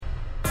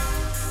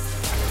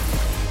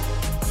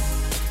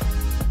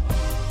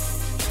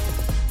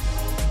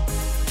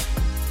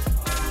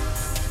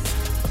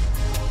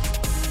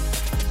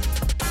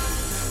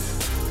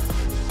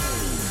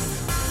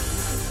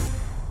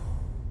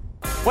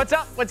What's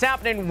up? What's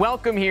happening?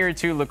 Welcome here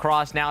to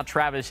Lacrosse Now.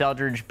 Travis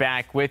Eldridge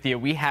back with you.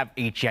 We have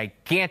a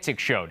gigantic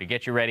show to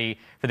get you ready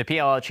for the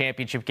PLL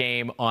Championship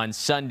game on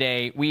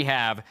Sunday. We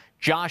have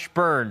Josh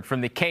Byrne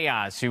from the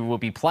Chaos, who will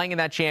be playing in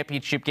that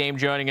championship game,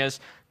 joining us.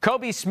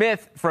 Koby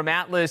Smith from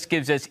Atlas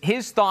gives us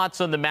his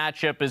thoughts on the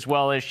matchup, as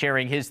well as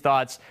sharing his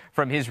thoughts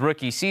from his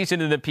rookie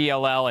season in the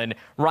PLL. And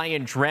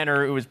Ryan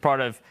Drenner, who was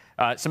part of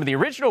some of the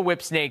original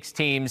Whipsnakes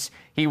teams,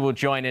 he will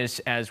join us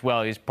as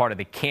well. He's part of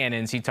the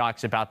Cannons. He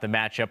talks about the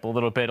matchup a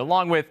little bit,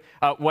 along with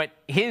what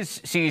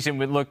his season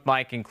would look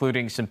like,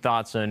 including some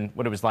thoughts on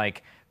what it was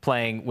like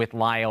playing with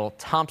Lyle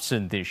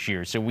Thompson this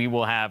year. So we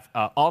will have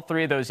all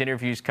three of those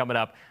interviews coming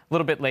up a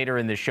little bit later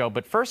in the show.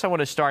 But first, I want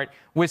to start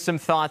with some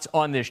thoughts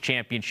on this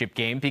championship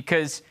game,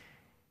 because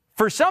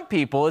for some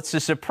people, it's a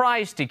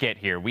surprise to get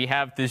here. We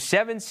have the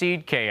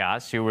 7-seed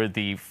Chaos, who were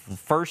the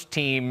first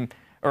team,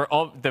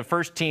 or the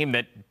first team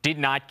that did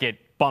not get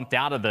bumped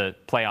out of the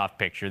playoff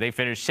picture. They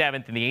finished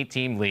 7th in the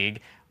 8-team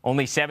league.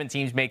 Only 7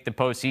 teams make the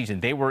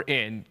postseason. They were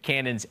in,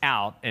 Cannons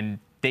out, and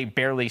they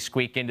barely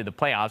squeak into the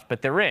playoffs,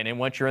 but they're in. And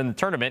once you're in the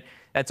tournament,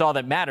 that's all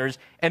that matters.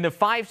 And the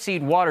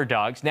 5-seed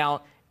Waterdogs.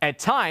 Now, at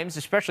times,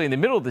 especially in the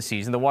middle of the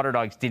season, the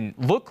Waterdogs didn't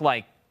look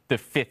like the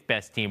 5th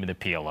best team in the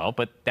PLL,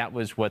 but that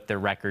was what their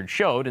record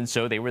showed, and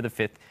so they were the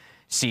 5th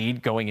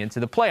seed going into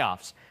the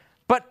playoffs.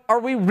 But are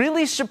we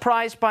really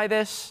surprised by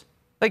this?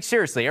 Like,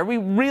 seriously, are we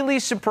really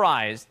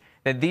surprised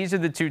that these are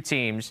the two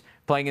teams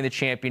playing in the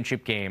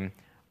championship game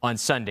on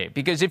Sunday?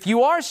 Because if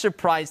you are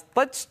surprised,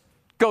 let's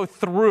go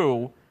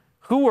through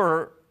who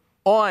are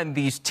on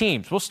these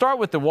teams. We'll start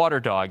with the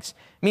Waterdogs.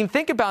 I mean,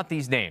 think about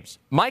these names.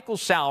 Michael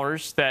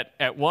Sowers, that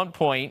at one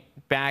point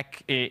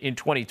back in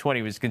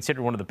 2020 was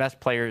considered one of the best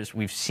players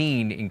we've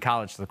seen in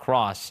college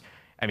lacrosse.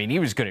 I mean, he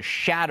was going to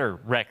shatter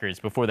records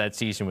before that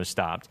season was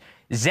stopped.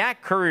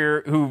 Zach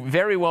Currier, who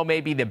very well may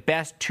be the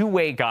best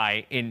two-way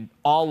guy in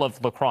all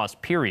of lacrosse,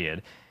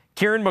 period.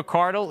 Kieran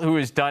McCardle, who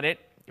has done it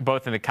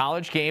both in the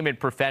college game and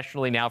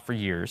professionally now for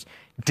years.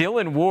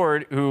 Dillon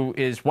Ward, who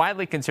is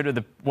widely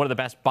considered one of the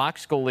best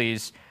box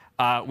goalies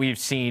we've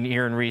seen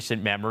here in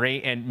recent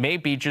memory, and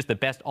maybe just the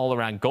best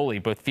all-around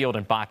goalie, both field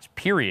and box,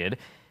 period.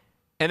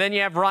 And then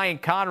you have Ryan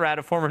Conrad,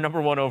 a former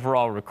 #1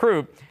 overall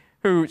recruit,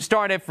 who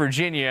started at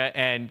Virginia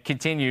and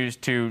continues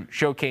to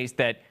showcase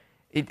that.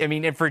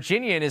 At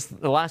Virginia in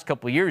the last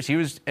couple of years, he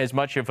was as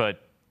much of a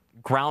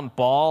ground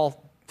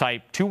ball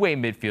type two-way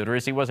midfielder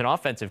as he was an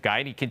offensive guy,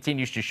 and he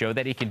continues to show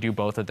that he can do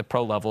both at the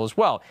pro level as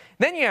well.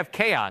 Then you have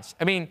Chaos.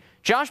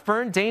 Josh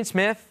Byrne, Dane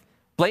Smith,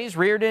 Blaze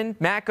Reardon,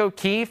 Mac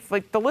O'Keefe,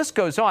 the list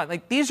goes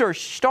on. These are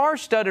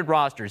star-studded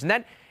rosters, and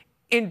that,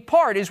 in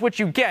part, is what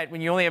you get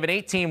when you only have an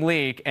 8-team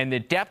league and the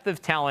depth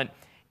of talent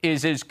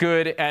is as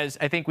good as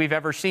I think we've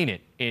ever seen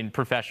it in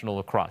professional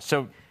lacrosse.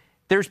 So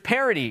there's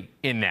parity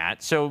in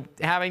that. So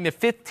having the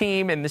 5th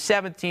team and the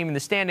 7th team in the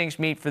standings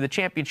meet for the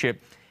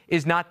championship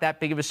is not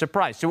that big of a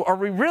surprise. So are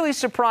we really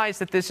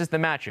surprised that this is the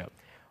matchup?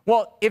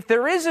 Well, if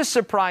there is a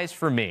surprise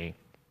for me,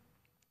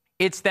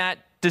 it's that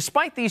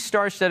despite these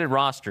star-studded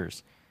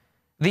rosters,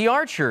 the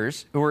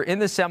Archers, who are in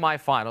the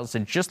semifinals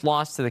and just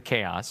lost to the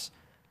Chaos,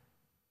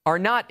 are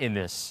not in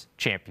this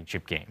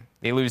championship game.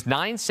 They lose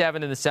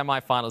 9-7 in the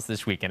semifinals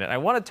this weekend. And I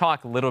want to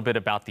talk a little bit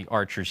about the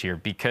Archers here,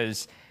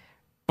 because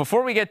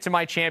before we get to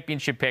my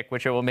championship pick,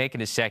 which I will make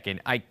in a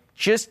second,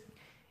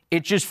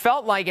 it just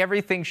felt like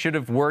everything should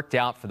have worked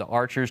out for the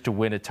Archers to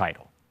win a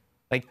title.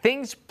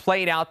 Things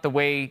played out the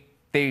way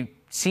they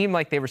seemed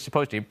like they were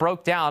supposed to. It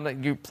broke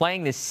down. You're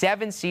playing the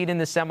 7th seed in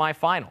the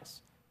semifinals.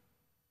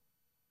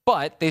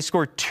 But they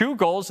scored 2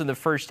 goals in the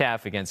first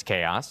half against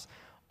Chaos.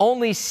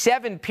 Only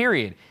 7,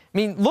 period.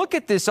 Look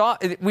at this.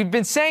 We've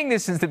been saying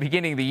this since the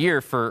beginning of the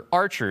year for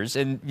Archers,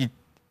 and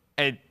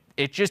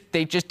they just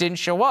didn't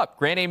show up.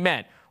 Grant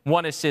Ament,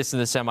 1 assist in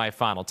the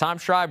semifinal. Tom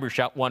Schreiber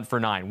shot 1 for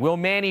 9. Will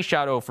Manny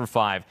shot 0 for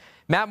 5.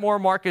 Matt Moore,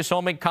 Marcus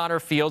Holman, Connor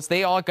Fields,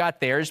 they all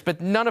got theirs,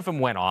 but none of them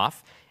went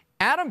off.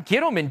 Adam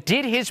Gittleman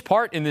did his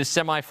part in this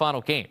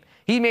semifinal game.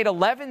 He made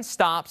 11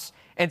 stops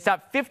and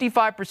stopped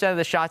 55% of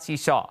the shots he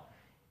saw.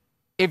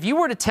 If you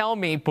were to tell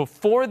me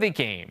before the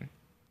game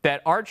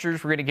that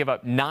Archers were going to give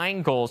up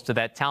 9 goals to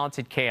that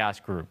talented Chaos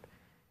group,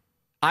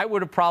 I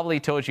would have probably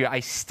told you I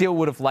still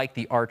would have liked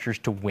the Archers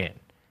to win.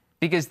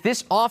 Because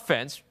this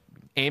offense,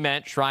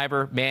 Ament,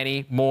 Schreiber,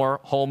 Manny, Moore,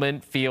 Holman,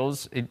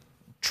 Fields,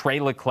 Trey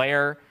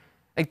LeClaire,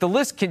 the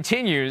list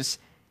continues.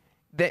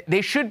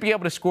 They should be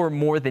able to score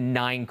more than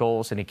 9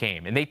 goals in a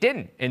game, and they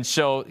didn't. And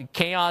so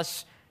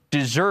Chaos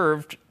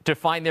deserved to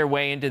find their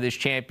way into this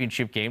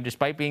championship game,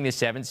 despite being the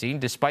 7th seed,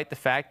 despite the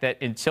fact that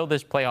until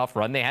this playoff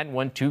run, they hadn't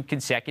won 2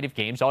 consecutive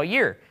games all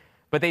year.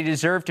 But they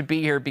deserve to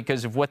be here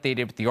because of what they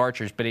did with the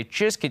Archers. But it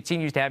just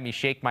continues to have me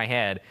shake my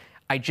head.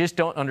 I just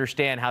don't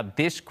understand how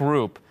this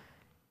group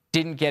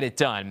didn't get it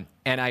done.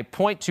 And I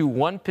point to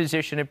one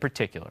position in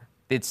particular.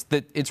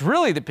 It's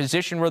really the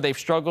position where they've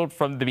struggled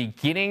from the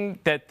beginning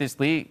that this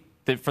league,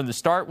 from the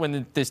start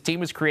when this team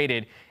was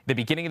created, the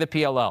beginning of the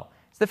PLL.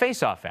 It's the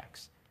faceoff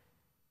X.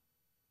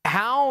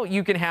 how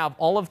you can have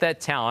all of that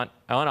talent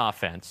on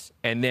offense,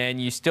 and then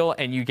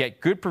you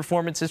get good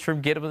performances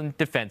from Gideon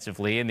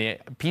defensively, and the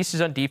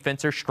pieces on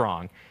defense are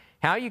strong.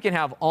 How you can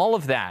have all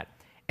of that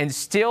and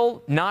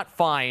still not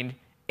find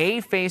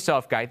a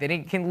face-off guy that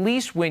can at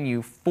least win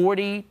you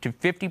 40 to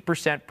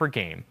 50% per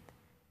game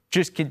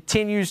just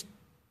continues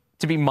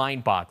to be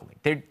mind-boggling.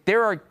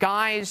 There are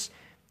guys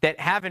that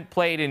haven't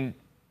played in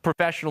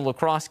professional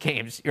lacrosse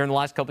games here in the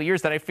last couple of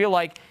years that I feel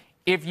like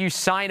if you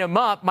sign them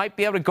up, might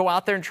be able to go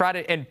out there and try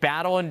to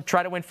battle and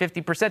try to win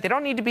 50%. They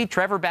don't need to be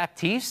Trevor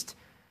Baptiste.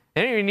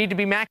 They don't even need to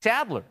be Max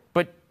Adler,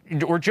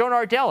 or Joe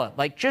Nardella.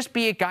 Like, just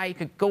be a guy who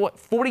could go at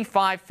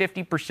 45,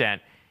 50%.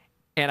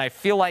 And I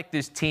feel like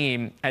this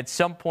team, at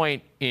some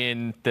point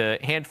in the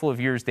handful of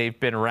years they've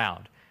been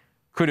around,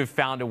 could have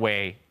found a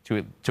way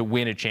to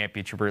win a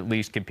championship or at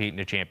least compete in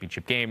a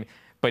championship game.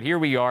 But here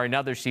we are,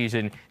 another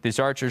season. This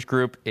Archers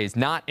group is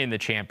not in the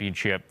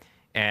championship,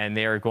 and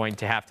they are going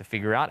to have to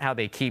figure out how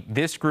they keep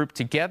this group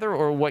together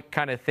or what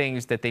kind of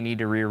things that they need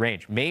to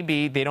rearrange.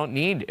 Maybe they don't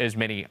need as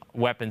many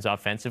weapons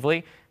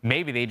offensively.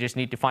 Maybe they just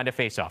need to find a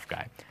face-off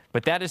guy.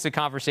 But that is the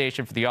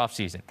conversation for the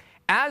offseason.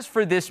 As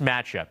for this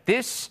matchup,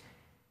 this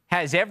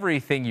has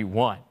everything you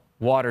want,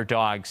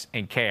 Waterdogs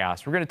and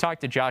Chaos. We're going to talk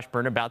to Josh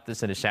Byrne about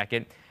this in a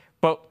second.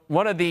 But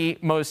one of the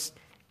most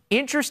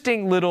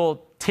interesting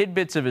little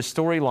tidbits of a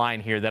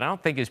storyline here that I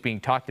don't think is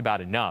being talked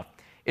about enough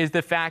is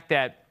the fact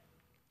that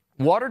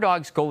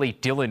Waterdogs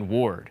goalie Dillon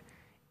Ward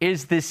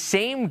is the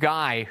same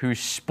guy who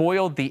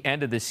spoiled the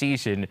end of the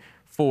season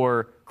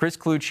for Chris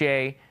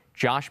Cloutier,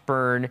 Josh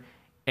Byrne,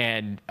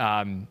 and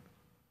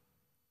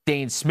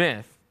Dane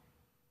Smith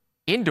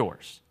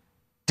indoors.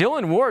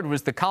 Dillon Ward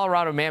was the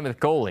Colorado Mammoth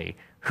goalie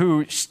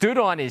who stood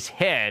on his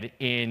head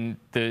in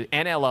the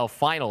NLL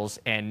finals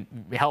and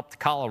helped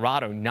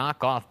Colorado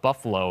knock off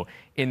Buffalo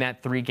in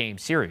that 3-game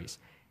series.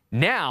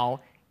 Now,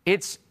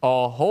 it's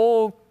a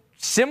whole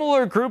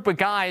similar group of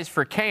guys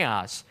for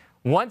Chaos,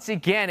 once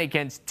again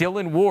against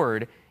Dillon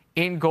Ward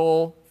in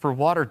goal for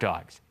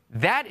Waterdogs.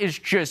 That is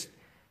just,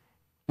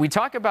 we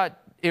talk about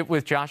it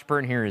with Josh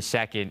Byrne here in a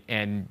second,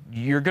 and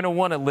you're going to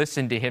want to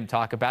listen to him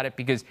talk about it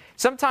because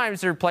sometimes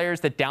there are players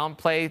that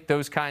downplay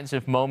those kinds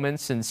of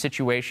moments and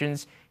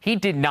situations. He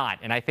did not,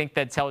 and I think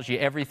that tells you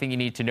everything you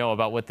need to know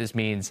about what this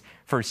means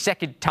for a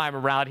second time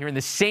around here in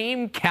the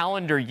same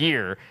calendar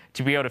year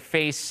to be able to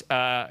face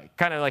kind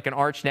of like an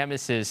arch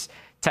nemesis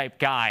type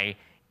guy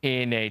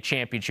in a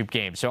championship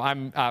game. So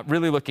I'm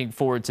really looking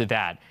forward to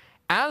that.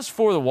 As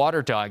for the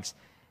Waterdogs,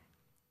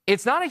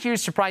 it's not a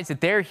huge surprise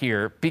that they're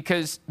here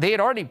because they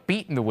had already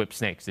beaten the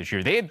Whipsnakes this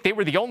year. They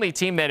were the only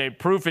team that had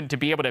proven to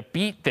be able to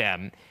beat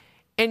them.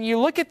 And you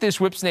look at this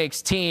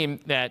Whipsnakes team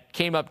that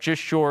came up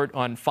just short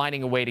on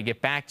finding a way to get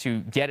back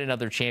to yet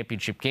another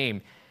championship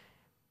game.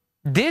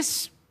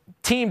 This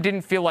team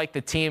didn't feel like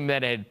the team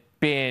that had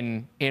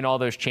been in all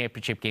those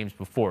championship games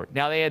before.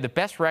 Now, they had the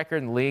best record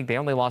in the league. They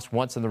only lost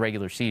once in the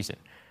regular season.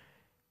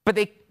 But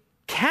they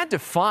had to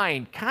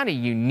find kind of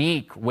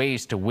unique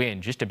ways to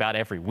win just about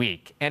every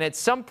week. And at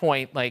some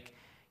point, like,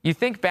 you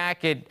think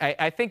back at,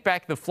 I think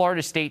back the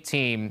Florida State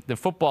team, the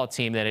football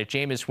team that at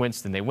Jameis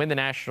Winston, they win the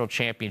national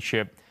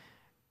championship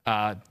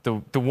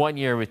the 1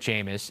 year with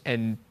Jameis,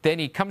 and then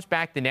he comes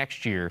back the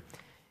next year.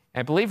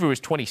 I believe it was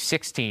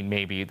 2016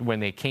 maybe when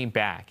they came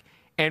back.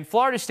 And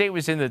Florida State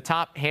was in the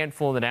top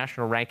handful of the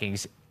national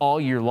rankings all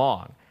year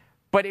long.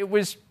 But it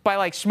was by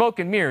like smoke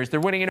and mirrors. They're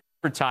winning in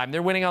overtime.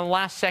 They're winning on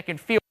last-second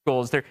field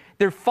goals.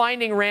 They're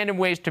finding random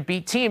ways to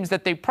beat teams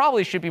that they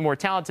probably should be more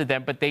talented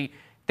than, but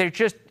they're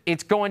just,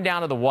 it's going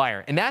down to the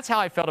wire. And that's how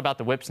I felt about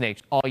the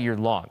Whipsnakes all year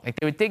long. Like,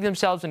 they would dig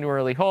themselves into an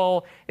early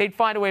hole. They'd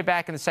find a way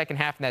back in the second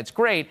half, and that's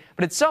great.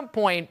 But at some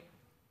point,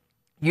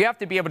 you have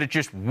to be able to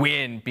just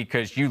win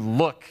because you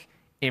look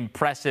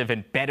impressive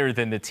and better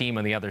than the team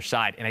on the other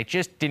side. And I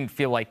just didn't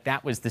feel like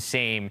that was the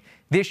same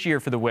this year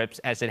for the Whips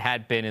as it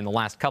had been in the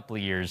last couple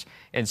of years.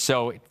 And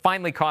so it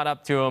finally caught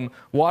up to them.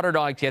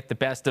 Waterdogs get the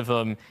best of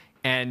them.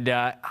 And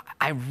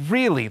I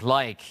really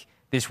like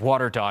this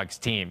Waterdogs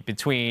team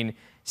between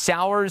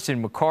Sowers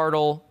and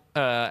McCardle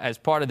as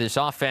part of this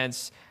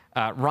offense.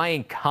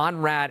 Ryan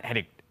Conrad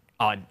had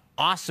an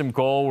awesome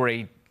goal where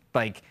he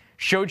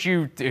showed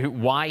you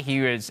why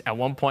he was at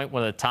one point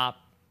one of the top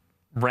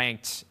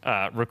ranked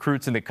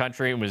recruits in the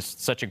country and was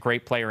such a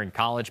great player in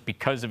college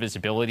because of his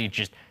ability to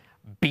just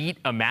beat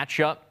a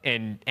matchup.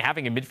 And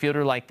having a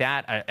midfielder like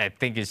that, I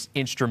think, is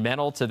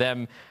instrumental to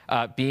them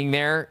being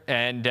there.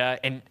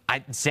 And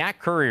Zach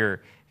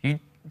Currier, you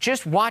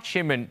just watch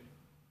him in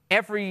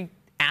every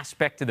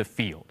aspect of the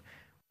field,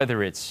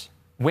 whether it's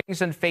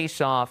wings and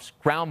face-offs,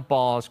 ground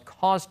balls,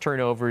 cause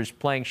turnovers,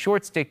 playing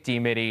short stick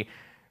D-midi,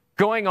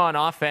 going on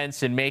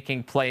offense and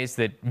making plays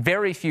that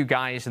very few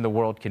guys in the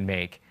world can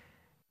make.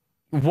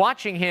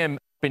 Watching him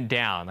up and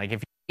down, like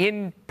if you're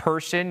in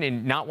person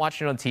and not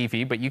watching it on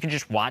TV, but you can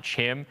just watch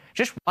him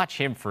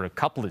for a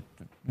couple of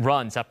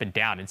runs up and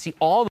down and see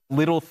all the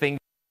little things.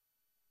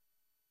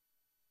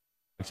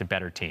 It's a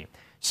better team.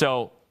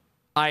 So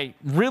I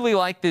really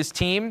like this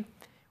team,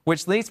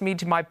 which leads me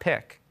to my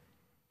pick.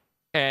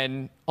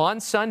 And on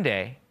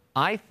Sunday,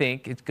 I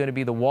think it's going to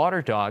be the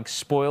Waterdogs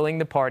spoiling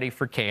the party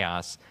for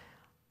Chaos.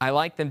 I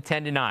like them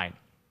 10-9.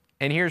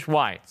 And here's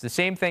why. It's the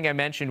same thing I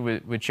mentioned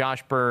with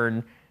Josh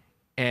Byrne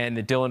and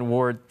the Dillon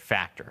Ward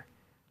factor.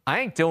 I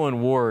think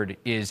Dillon Ward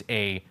is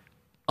a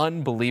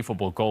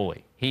unbelievable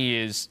goalie. He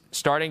is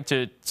starting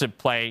to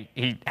play.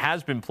 He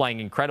has been playing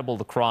incredible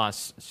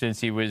lacrosse since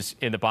he was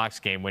in the box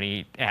game when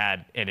he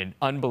had an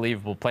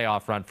unbelievable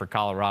playoff run for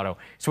Colorado.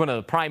 It's one of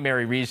the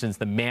primary reasons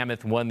the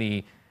Mammoth won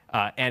the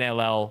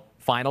NLL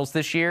finals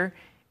this year.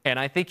 And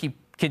I think he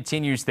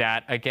continues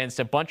that against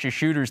a bunch of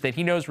shooters that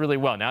he knows really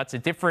well. Now, it's a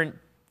different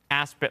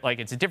aspect, like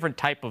it's a different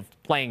type of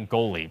playing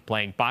goalie,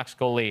 playing box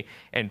goalie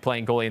and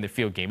playing goalie in the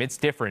field game. It's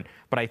different,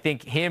 but I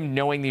think him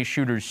knowing these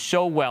shooters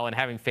so well and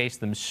having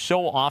faced them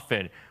so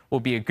often will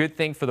be a good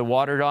thing for the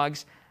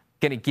Waterdogs.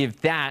 Going to give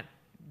that,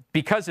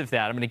 because of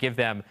that, I'm going to give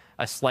them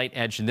a slight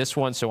edge in this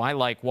one. So I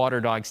like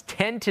Waterdogs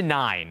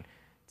 10-9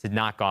 to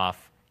knock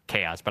off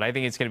Chaos. But I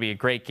think it's going to be a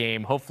great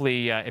game.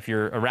 Hopefully, if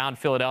you're around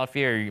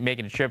Philadelphia or you're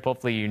making a trip,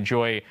 hopefully you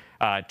enjoy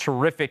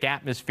terrific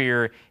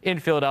atmosphere in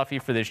Philadelphia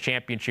for this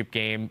championship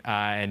game.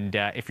 And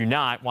if you're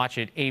not, watch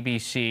it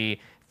ABC,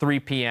 3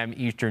 p.m.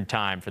 Eastern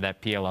time for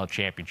that PLL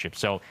Championship.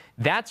 So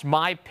that's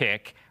my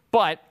pick.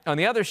 But on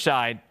the other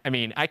side, I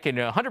mean, I can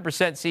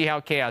 100% see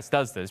how Chaos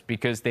does this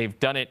because they've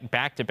done it in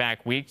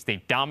back-to-back weeks.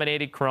 They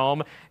dominated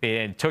Chrome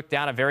and took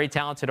down a very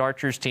talented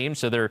Archers team.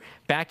 So they're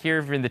back here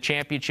in the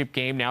championship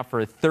game now for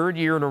a third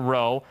year in a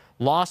row.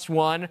 Lost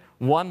one,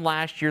 won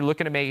last year,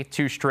 looking to make it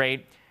 2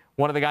 straight.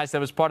 One of the guys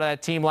that was part of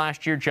that team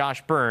last year,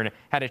 Josh Byrne,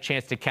 had a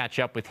chance to catch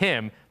up with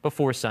him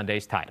before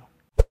Sunday's title.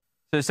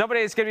 So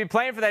somebody that's going to be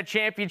playing for that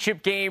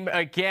championship game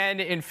again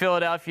in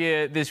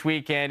Philadelphia this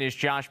weekend is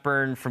Josh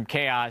Byrne from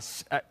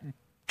Chaos.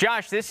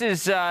 Josh, this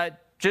is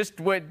just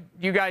what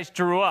you guys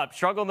drew up.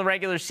 Struggled in the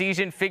regular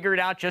season, figured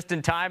it out just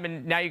in time,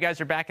 and now you guys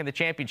are back in the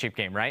championship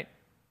game, right?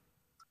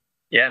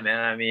 Yeah, man.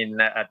 I mean,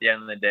 at the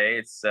end of the day,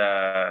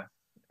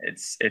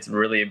 it's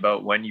really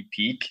about when you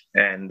peak,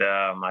 and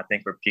I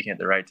think we're peaking at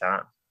the right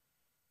time.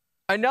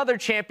 Another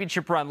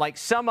championship run. Like,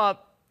 sum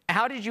up,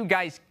 how did you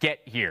guys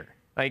get here?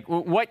 Like,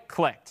 what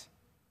clicked?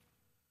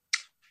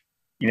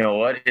 You know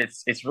what?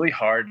 It's really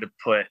hard to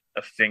put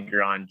a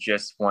finger on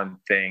just one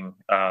thing.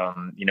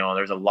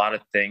 There's a lot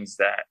of things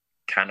that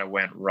kind of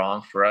went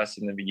wrong for us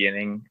in the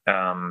beginning.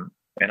 And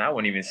I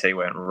wouldn't even say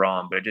went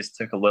wrong, but it just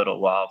took a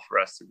little while for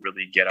us to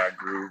really get our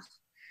groove.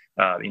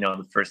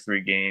 The first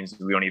 3 games,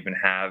 we don't even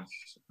have,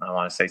 I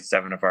want to say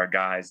 7 of our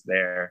guys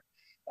there.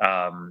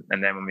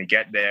 And then when we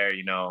get there,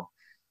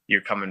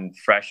 you're coming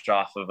fresh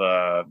off of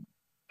a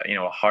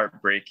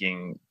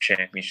heartbreaking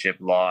championship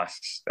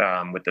loss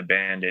with the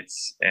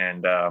Bandits.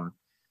 And,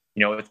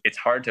 it's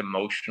hard to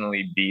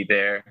emotionally be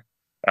there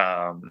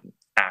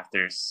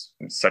after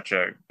such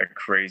a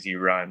crazy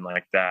run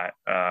like that.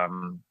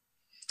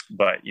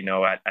 But,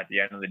 at the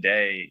end of the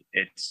day,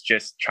 it's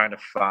just trying to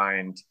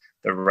find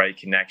the right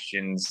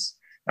connections,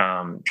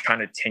 trying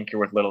to tinker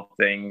with little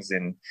things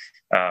and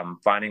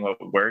finding what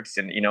works.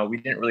 And, we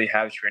didn't really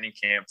have training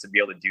camp to be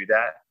able to do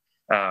that,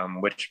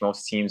 which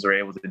most teams are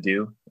able to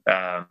do.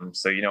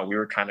 So, we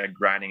were kind of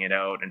grinding it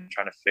out and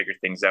trying to figure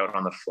things out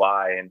on the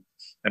fly. And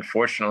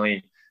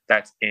unfortunately,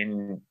 that's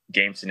in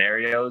game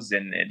scenarios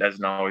and it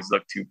doesn't always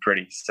look too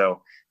pretty.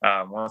 So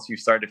once we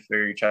started to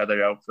figure each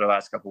other out for the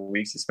last couple of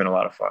weeks, it's been a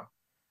lot of fun.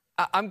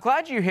 I'm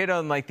glad you hit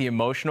on the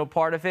emotional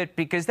part of it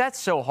because that's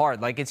so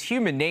hard. It's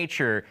human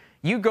nature.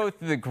 You go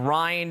through the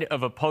grind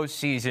of a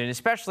postseason,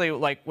 especially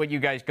what you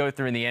guys go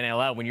through in the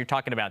NLL when you're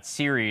talking about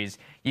series.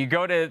 You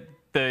go to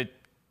the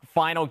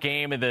final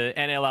game of the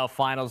NLL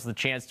finals, the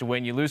chance to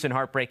win, you lose in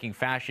heartbreaking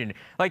fashion.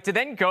 To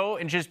then go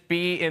and just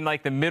be in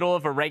the middle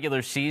of a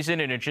regular season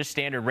and a just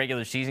standard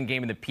regular season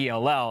game in the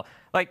PLL,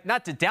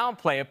 not to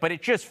downplay it, but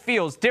it just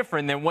feels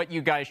different than what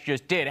you guys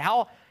just did.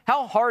 How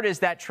hard is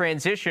that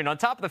transition on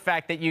top of the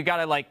fact that you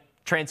got to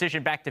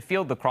transition back to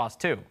field lacrosse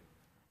too?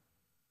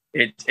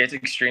 It's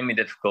extremely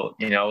difficult.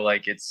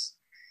 It's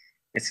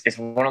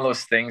one of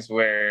those things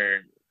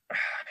where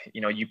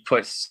you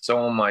put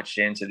so much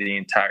into the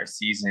entire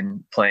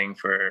season playing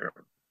for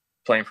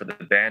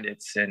the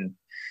Bandits, and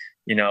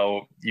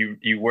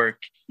you work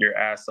your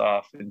ass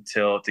off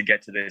to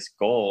get to this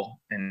goal,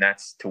 and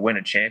that's to win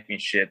a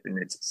championship, and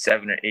it's a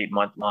 7 or 8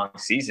 month long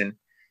season,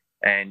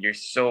 and you're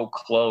so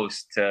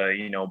close to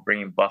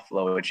bringing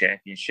Buffalo a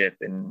championship,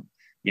 and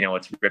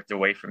it's ripped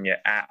away from you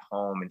at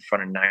home in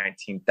front of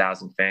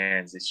 19,000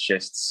 fans. It's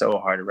just so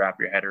hard to wrap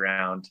your head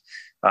around,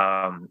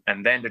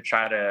 and then to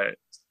try to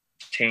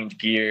change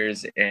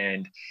gears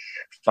and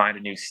find a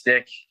new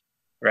stick,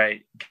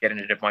 right? Get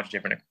into a bunch of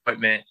different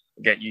equipment,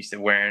 get used to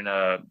wearing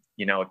a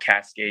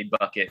Cascade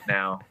bucket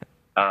now.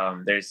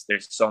 There's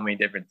so many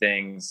different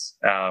things.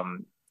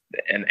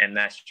 And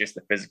that's just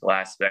the physical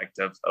aspect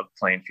of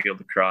playing field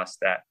lacrosse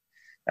that,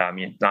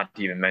 not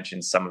to even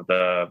mention some of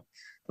the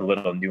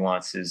little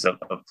nuances of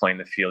playing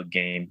the field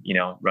game,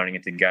 running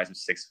into guys with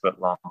 6 foot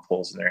long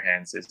poles in their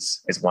hands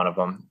is one of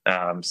them.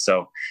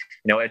 So,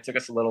 it took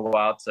us a little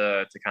while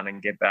to kind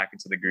of get back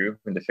into the groove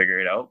and to figure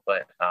it out,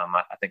 but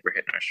I think we're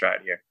hitting our stride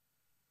here.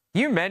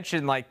 You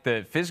mentioned like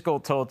the physical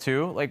toll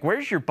too. Like,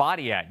 where's your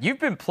body at? You've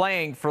been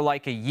playing for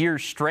like a year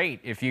straight.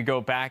 If you go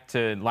back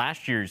to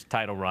last year's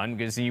title run,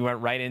 because you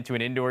went right into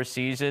an indoor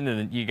season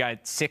and you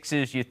got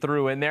sixes you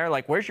threw in there.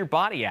 Like, where's your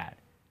body at?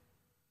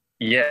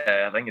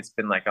 Yeah, I think it's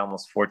been like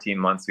almost 14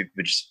 months we've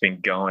just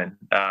been going.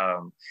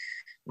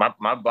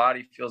 My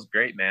body feels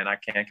great, man. I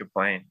can't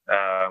complain.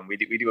 We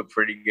do a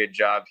pretty good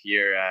job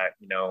here at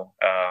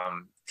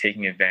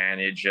taking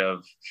advantage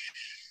of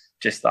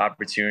just the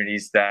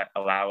opportunities that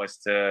allow us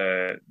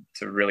to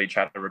really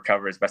try to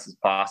recover as best as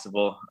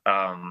possible.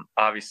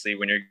 Obviously,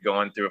 when you're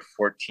going through a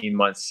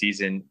 14-month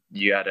season,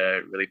 you got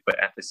to really put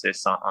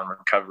emphasis on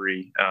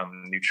recovery,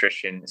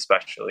 nutrition,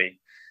 especially,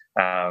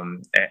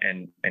 and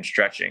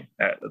stretching.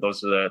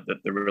 Those are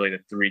the really the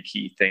three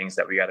key things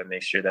that we got to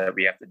make sure that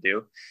we have to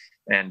do.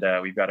 And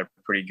we've got a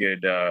pretty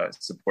good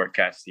support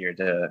cast here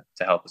to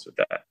help us with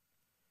that.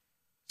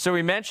 So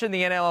we mentioned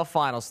the NLL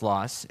Finals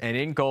loss, and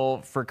in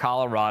goal for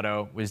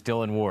Colorado was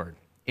Dillon Ward.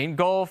 In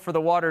goal for the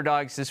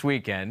Waterdogs this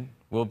weekend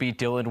will be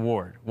Dillon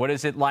Ward. What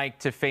is it like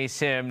to face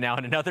him now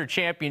in another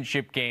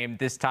championship game,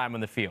 this time on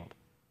the field?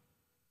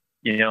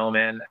 You know,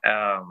 man,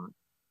 a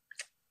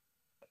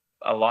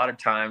lot of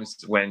times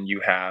when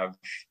you have,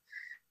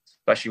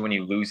 especially when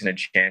you lose in a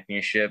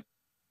championship,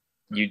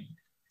 you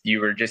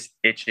were just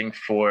itching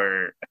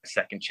for a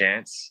second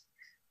chance.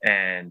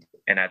 And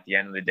at the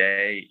end of the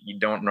day, you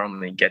don't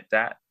normally get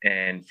that.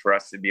 And for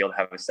us to be able to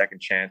have a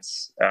second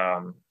chance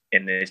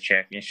in this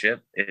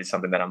championship is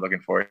something that I'm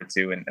looking forward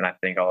to. And I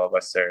think all of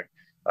us are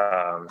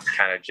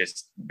kind of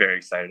just very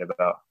excited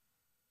about.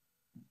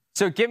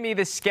 So give me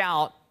the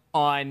scout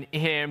on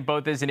him,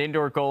 both as an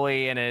indoor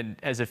goalie and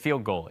as a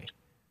field goalie.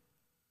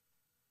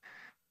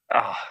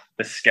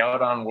 The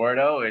scout on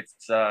Wardo,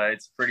 it's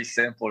pretty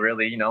simple,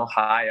 really. You know,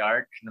 high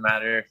arc, no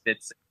matter if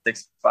it's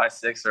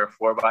 6x6 or a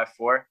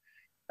 4x4.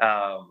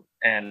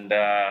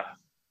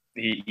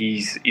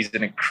 He's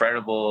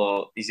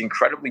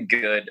incredibly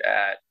good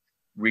at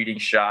reading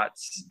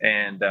shots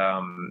and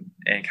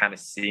kind of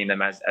seeing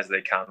them as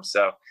they come.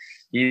 So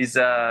he's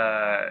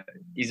a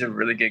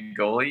really good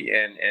goalie,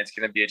 and it's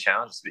going to be a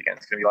challenge this weekend.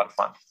 It's going to be a lot of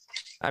fun.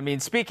 I mean,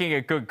 speaking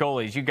of good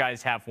goalies, you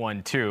guys have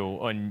one too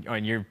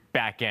on your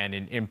back end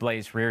in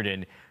Blaze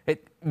Reardon.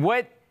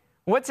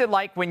 What's it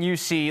like when you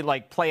see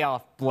like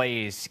playoff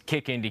Blaze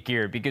kick into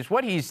gear? Because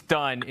what he's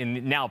done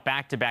in now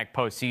back-to-back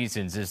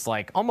postseasons is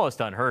like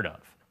almost unheard of.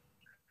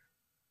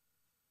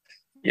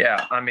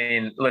 Yeah, I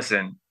mean,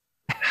 listen,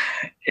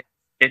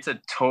 it's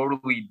a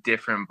totally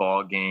different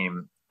ball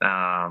game.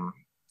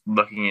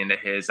 Looking into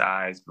his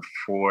eyes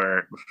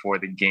before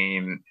the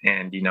game,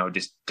 and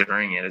just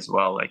during it as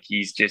well. Like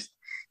he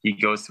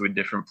goes to a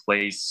different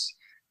place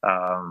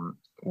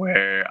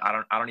where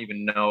I don't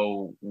even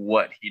know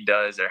what he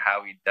does or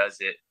how he does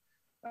it.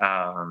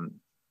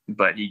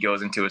 But he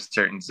goes into a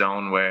certain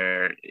zone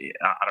where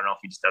I don't know if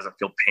he just doesn't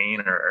feel pain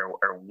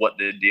or what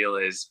the deal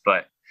is,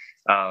 but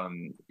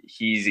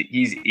he's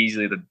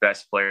easily the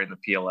best player in the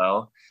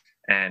PLL,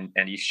 and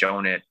he's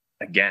shown it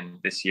again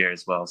this year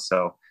as well.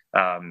 So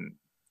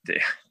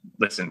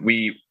listen,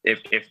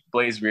 if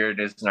Blaze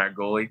Reardon isn't our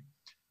goalie,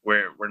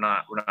 we're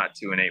not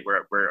 2-8,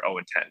 we're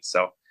 0-10.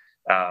 So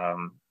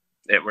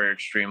we're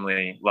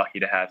extremely lucky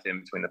to have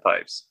him between the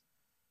pipes.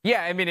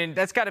 Yeah, I mean, and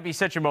that's got to be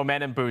such a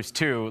momentum boost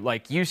too.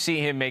 Like, you see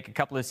him make a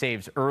couple of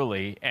saves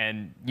early,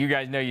 and you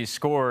guys know you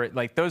score.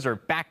 Like, those are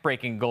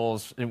back-breaking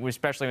goals,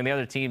 especially when the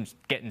other team's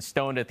getting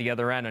stoned at the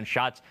other end on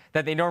shots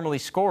that they normally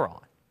score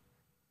on.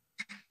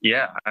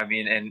 Yeah, I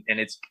mean, and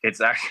it's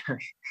actually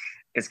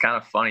it's kind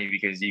of funny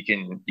because you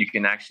can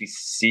actually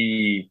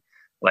see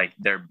like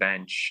their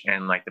bench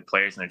and like the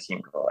players in their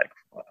team go like,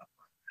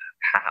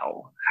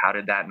 how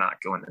did that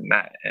not go in the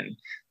net? And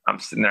I'm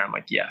sitting there, I'm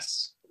like,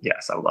 yes,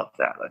 I love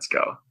that. Let's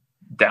go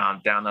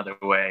down the other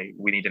way.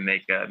 We need to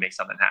make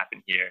something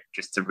happen here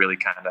just to really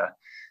kind of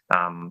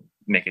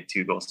make a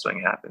 2-goal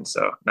swing happen.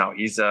 So no,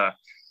 he's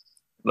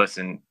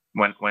listen,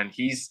 when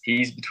he's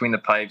between the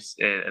pipes,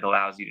 it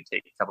allows you to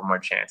take a couple more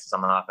chances on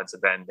the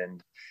offensive end.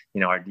 And,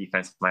 our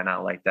defense might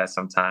not like that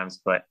sometimes,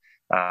 but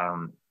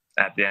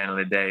at the end of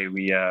the day,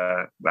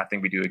 I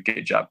think we do a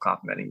good job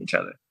complimenting each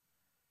other.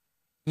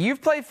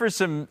 You've played for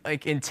some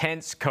like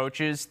intense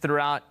coaches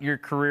throughout your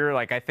career.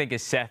 Like, I think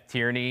is Seth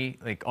Tierney,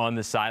 like on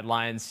the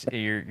sidelines,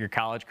 your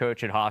college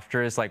coach at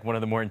Hofstra, is like one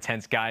of the more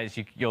intense guys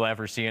you'll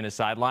ever see on a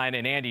sideline.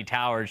 And Andy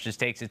Towers just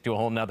takes it to a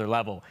whole nother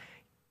level.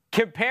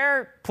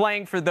 Compare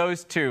playing for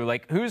those two.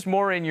 Like, who's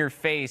more in your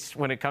face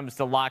when it comes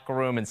to locker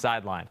room and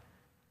sideline?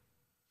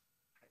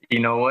 You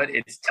know what?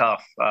 It's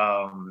tough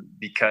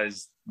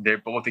because they're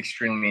both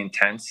extremely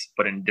intense,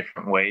 but in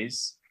different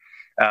ways.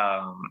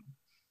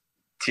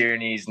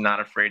 Tierney's not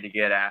afraid to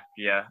get after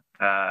you.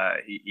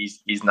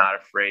 He's not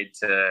afraid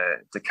to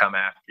come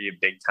after you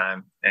big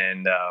time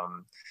and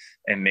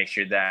make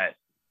sure that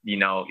he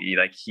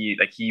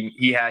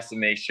has to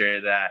make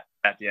sure that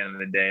at the end of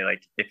the day,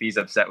 like if he's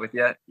upset with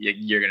you,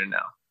 you're gonna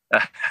know.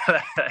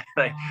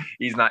 Like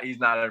he's not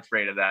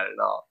afraid of that at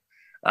all.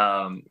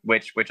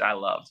 Which I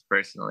loved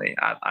personally.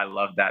 I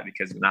loved that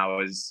because when I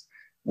was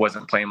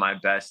wasn't playing my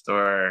best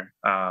or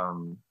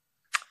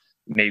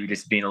maybe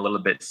just being a little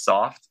bit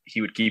soft,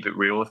 he would keep it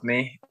real with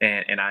me.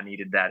 And I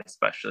needed that,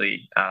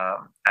 especially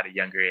at a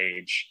younger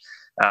age.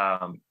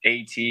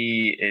 AT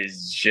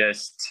is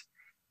just,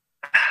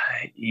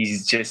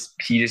 he's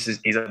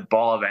a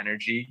ball of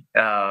energy.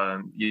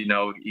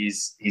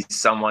 He's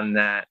someone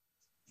that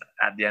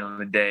at the end of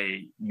the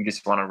day, you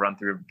just want to run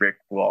through a brick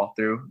wall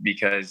through,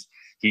 because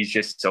he's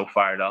just so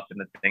fired up, and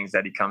the things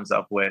that he comes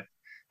up with,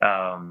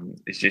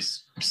 it's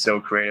just so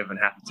creative. And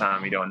half the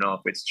time you don't know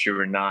if it's true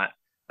or not.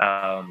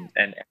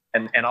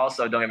 And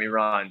also, don't get me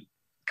wrong,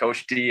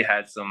 Coach D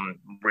had some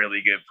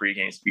really good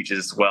pregame speeches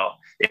as well.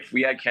 If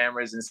we had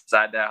cameras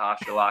inside that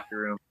Hofstra locker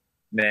room,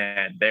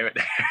 man, there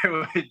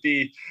would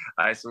be,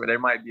 I swear, there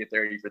might be a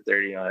 30 for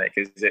 30 on it,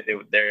 because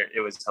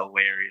it was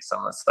hilarious,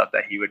 some of the stuff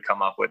that he would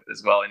come up with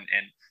as well. And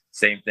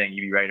same thing,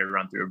 you'd be ready to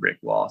run through a brick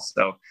wall.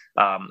 So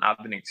I've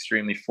been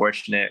extremely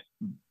fortunate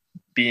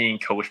being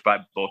coached by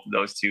both of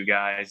those two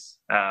guys,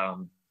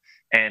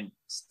 and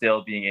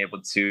still being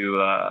able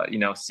to,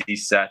 see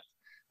Seth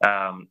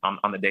on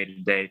the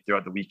day-to-day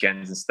throughout the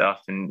weekends and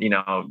stuff. And,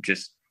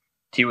 just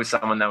he was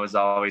someone that was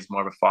always more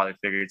of a father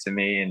figure to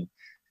me. And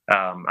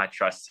I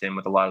trust him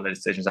with a lot of the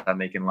decisions I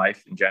make in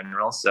life in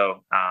general.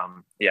 So,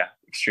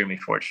 extremely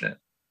fortunate.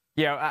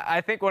 Yeah,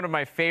 I think one of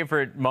my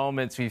favorite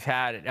moments we've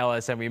had at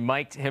LSM, we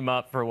mic'd him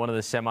up for one of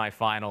the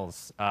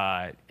semifinals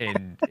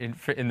in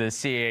the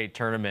CAA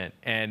tournament.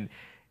 And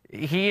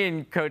he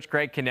and Coach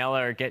Greg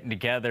Cannella are getting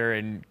together,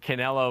 and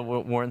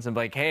Cannella warns him,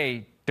 like,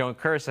 hey, don't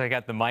curse, I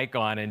got the mic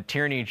on. And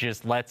Tierney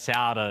just lets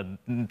out a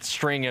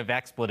string of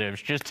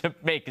expletives just to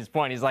make his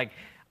point. He's like,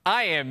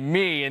 I am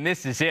me, and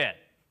this is it.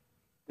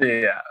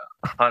 Yeah,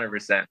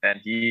 100%.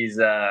 And he's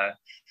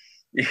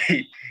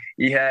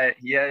he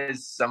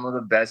has some of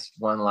the best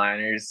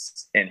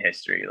one-liners in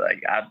history.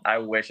 Like, I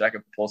wish I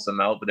could pull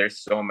some out, but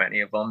there's so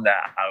many of them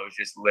that I was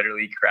just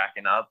literally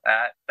cracking up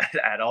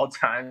at all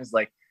times.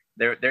 Like,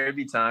 there'd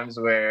be times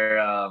where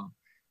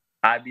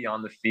I'd be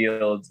on the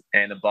field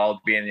and the ball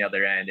would be on the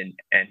other end,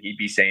 and he'd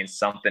be saying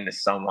something to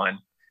someone,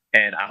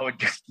 and I would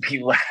just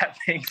be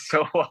laughing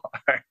so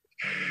hard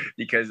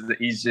because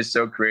he's just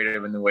so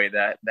creative in the way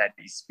that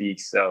he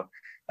speaks. So,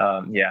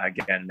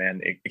 again,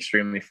 man,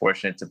 extremely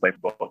fortunate to play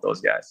both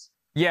those guys.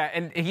 Yeah,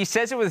 and he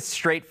says it with a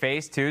straight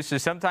face, too, so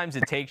sometimes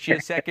it takes you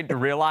a second to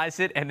realize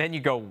it, and then you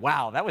go,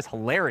 wow, that was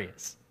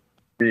hilarious.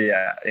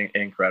 Yeah,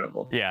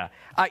 incredible. Yeah.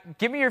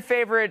 Give me your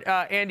favorite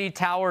Andy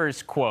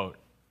Towers quote.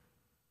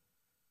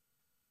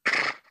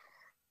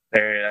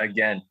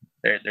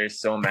 There's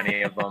so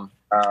many of them.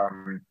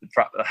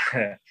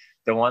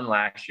 The one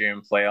last year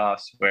in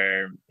playoffs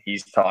where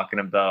he's talking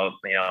about,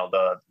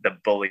 the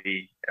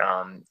bully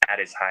at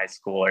his high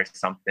school or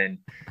something.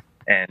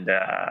 And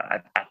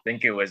I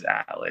think it was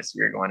Atlas.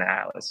 We were going to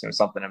Atlas. It was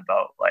something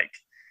about, like,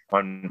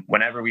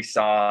 whenever we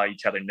saw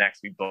each other next,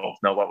 we both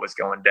know what was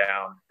going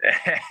down.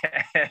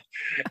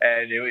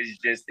 And it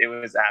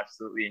was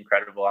absolutely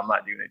incredible. I'm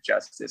not doing it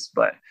justice,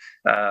 but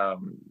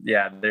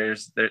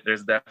there's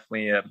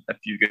definitely a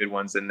few good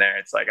ones in there.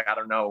 It's like, I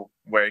don't know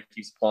where he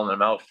keeps pulling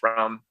them out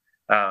from,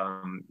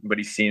 but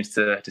he seems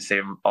to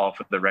save them all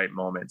for the right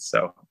moments.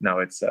 So no,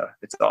 it's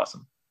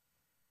awesome.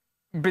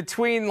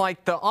 Between,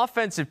 like, the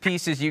offensive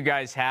pieces you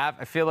guys have,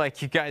 I feel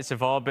like you guys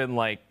have all been,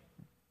 like,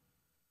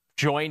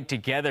 joined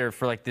together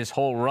for, like, this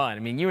whole run.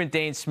 I mean, you and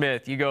Dane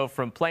Smith, you go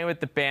from playing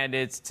with the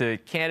Bandits to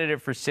candidate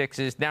for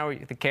Sixes, now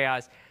we're at the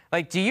Chaos.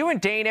 Like, do you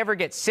and Dane ever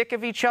get sick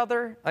of each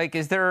other? Like,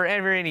 is there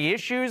ever any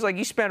issues? Like,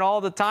 you spend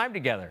all the time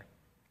together.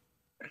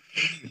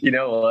 You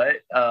know what?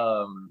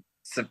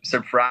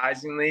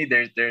 Surprisingly,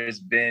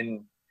 there's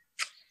been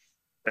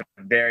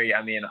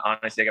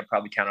honestly, I could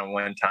probably count on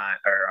one time,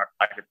 or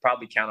I could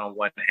probably count on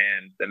one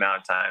hand the amount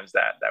of times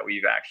that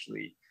we've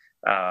actually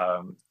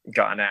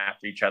gotten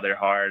after each other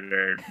hard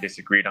or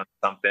disagreed on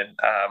something.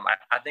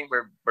 I think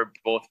we're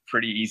both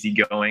pretty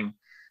easygoing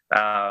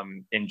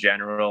in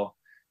general,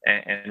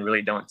 and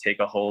really don't take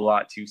a whole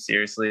lot too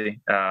seriously,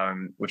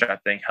 which I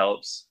think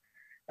helps.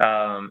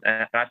 And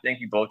I think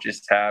we both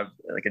just have,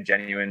 like, a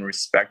genuine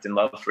respect and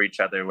love for each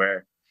other,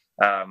 where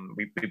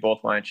we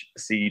both want to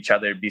see each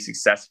other be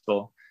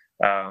successful.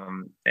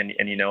 And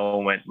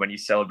when you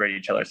celebrate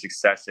each other's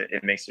success,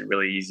 it makes it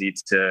really easy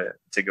to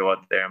go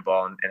out there and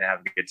ball and have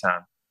a good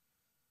time.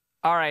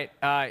 All right.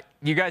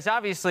 You guys,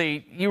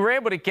 obviously, you were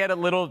able to get a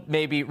little,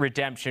 maybe,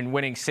 redemption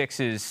winning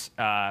Sixes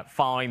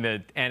following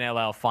the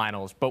NLL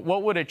finals. But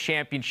what would a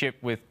championship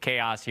with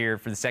Chaos here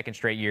for the second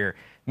straight year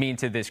mean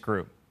to this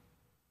group?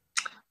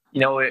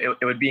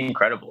 It would be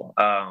incredible.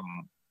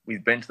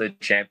 We've been to the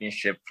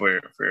championship for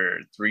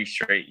 3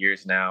 straight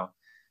years now.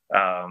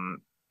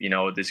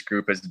 This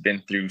group has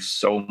been through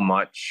so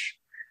much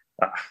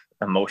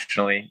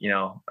emotionally.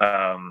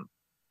 I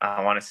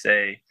want to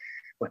say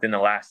within the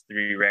last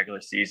 3 regular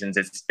seasons,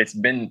 it's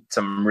been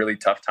some really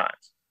tough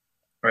times,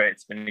 right?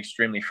 It's been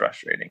extremely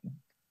frustrating.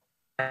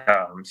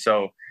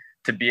 So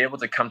to be able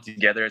to come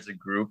together as a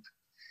group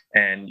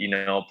and,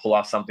 pull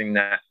off something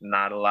that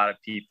not a lot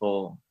of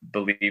people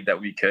believe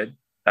that we could,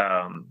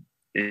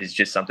 is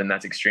just something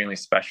that's extremely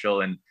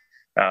special, and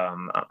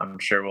I'm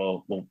sure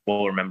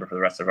we'll remember for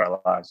the rest of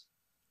our lives.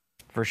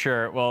 For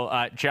sure.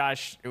 Well,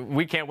 Josh,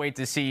 we can't wait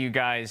to see you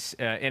guys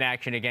in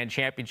action again.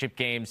 Championship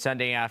game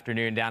Sunday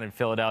afternoon down in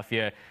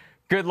Philadelphia.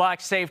 Good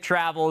luck, safe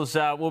travels.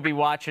 We'll be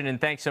watching,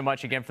 and thanks so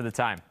much again for the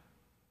time.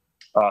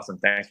 Awesome.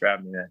 Thanks for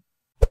having me, man.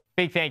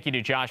 Big thank you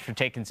to Josh for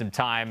taking some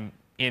time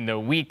in the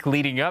week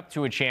leading up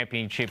to a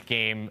championship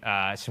game.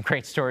 Some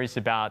great stories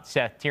about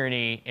Seth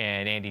Tierney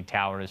and Andy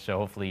Towers, so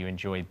hopefully you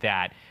enjoyed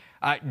that.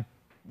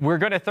 We're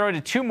going to throw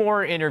to two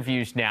more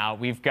interviews now.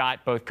 We've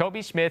got both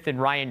Koby Smith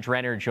and Ryan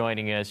Drenner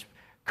joining us.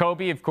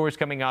 Koby, of course,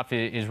 coming off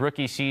his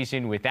rookie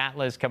season with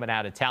Atlas, coming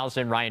out of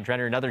Towson. Ryan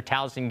Drenner, another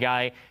Towson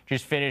guy,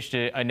 just finished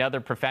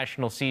another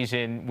professional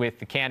season with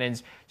the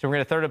Cannons. So we're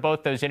going to throw to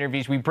both those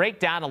interviews. We break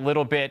down a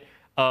little bit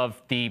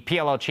of the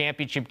PLL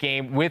Championship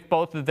game with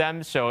both of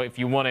them. So if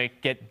you want to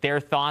get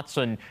their thoughts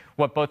on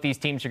what both these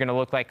teams are going to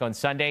look like on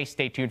Sunday,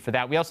 stay tuned for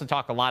that. We also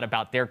talk a lot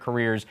about their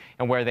careers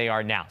and where they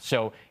are now.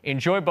 So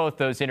enjoy both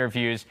those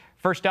interviews.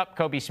 First up,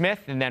 Koby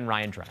Smith, and then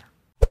Ryan Drenner.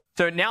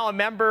 So now a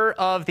member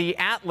of the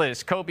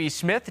Atlas, Koby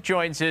Smith,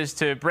 joins us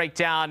to break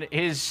down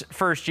his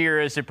first year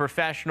as a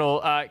professional.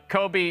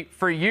 Koby,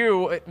 for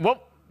you,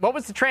 what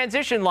was the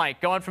transition like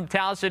going from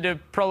Towson to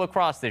pro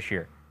lacrosse this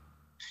year?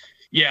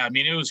 Yeah, I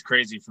mean, it was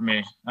crazy for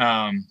me.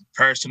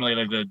 Personally,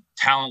 like the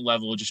talent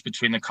level just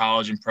between the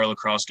college and pro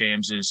lacrosse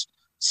games is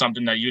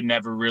something that you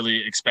never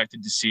really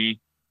expected to see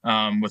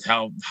with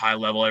how high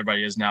level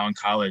everybody is now in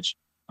college.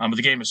 But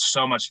the game is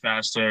so much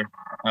faster.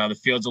 The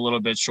field's a little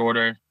bit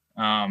shorter.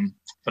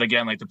 But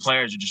again, like the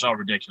players are just all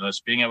ridiculous.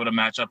 Being able to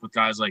match up with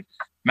guys like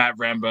Matt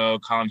Rambo,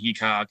 Colin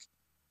Heacock,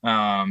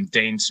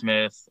 Dane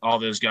Smith, all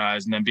those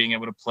guys, and then being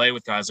able to play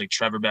with guys like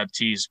Trevor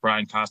Baptiste,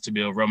 Brian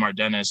Costabile, Romar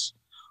Dennis,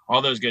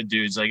 all those good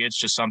dudes. Like it's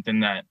just something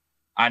that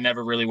I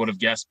never really would have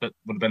guessed, but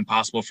would have been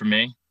possible for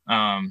me.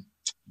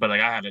 But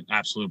like I had an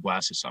absolute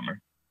blast this summer.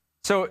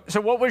 So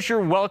what was your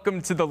welcome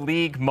to the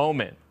league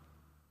moment?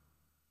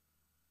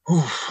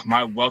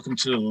 My welcome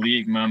to the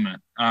league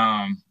moment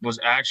was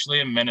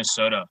actually in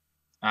Minnesota.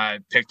 I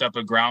picked up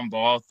a ground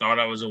ball, thought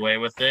I was away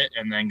with it,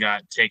 and then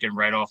got taken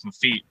right off my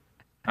feet.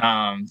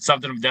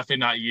 Something I'm definitely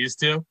not used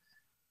to,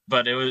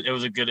 but it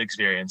was a good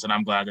experience, and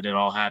I'm glad that it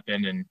all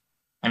happened, and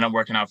I'm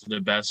working out for the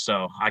best,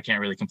 so I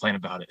can't really complain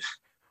about it.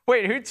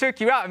 Wait, who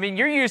took you out? I mean,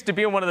 you're used to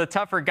being one of the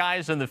tougher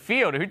guys on the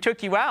field. Who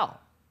took you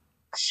out?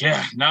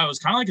 Yeah, no, it was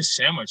kind of like a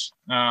sandwich.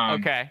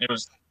 Okay. It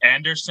was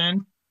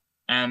Anderson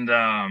and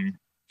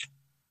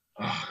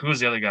who was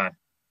the other guy?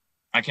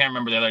 I can't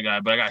remember the other guy,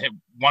 but I got hit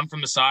one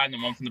from the side and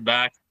then one from the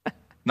back.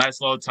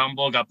 Nice little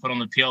tumble. Got put on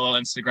the PLL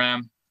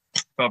Instagram.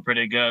 Felt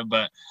pretty good,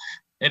 but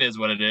it is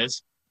what it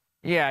is.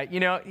 Yeah,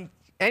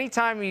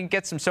 anytime you can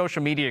get some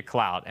social media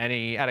clout,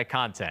 any out of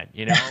content,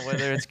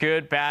 whether it's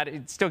good, bad,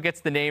 it still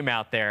gets the name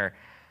out there.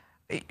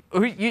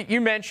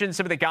 You mentioned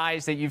some of the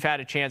guys that you've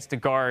had a chance to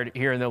guard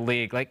here in the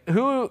league. Like,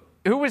 who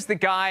was the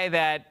guy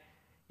that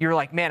you're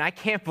like, man, I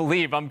can't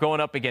believe I'm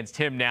going up against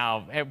him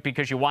now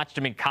because you watched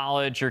him in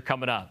college or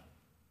coming up?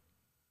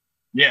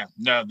 Yeah,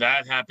 no,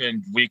 that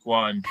happened week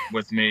one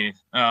with me,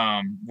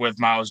 with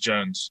Miles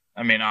Jones.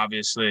 I mean,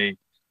 obviously,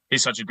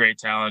 he's such a great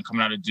talent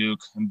coming out of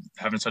Duke and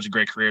having such a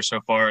great career so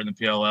far in the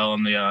PLL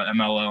and the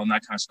MLL and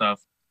that kind of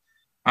stuff.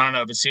 I don't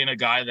know, but seeing a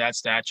guy that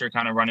stature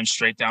kind of running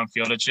straight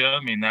downfield at you,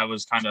 I mean, that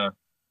was kind of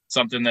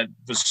something that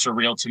was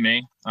surreal to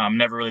me.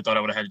 Never really thought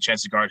I would have had a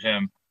chance to guard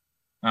him.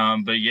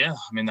 But yeah,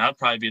 I mean, that would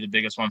probably be the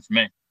biggest one for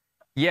me.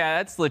 Yeah,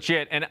 that's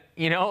legit. And,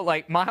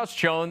 like Miles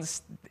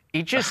Jones,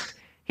 they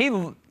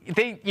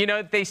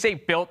say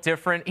built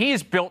different. He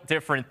is built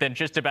different than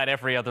just about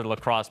every other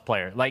lacrosse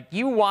player. Like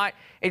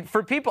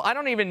for people, I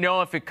don't even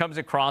know if it comes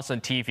across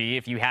on TV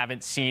if you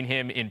haven't seen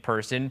him in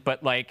person,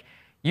 but like,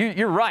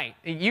 you're right.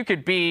 You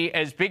could be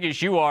as big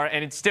as you are,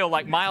 and it's still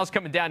like Miles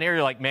coming down here.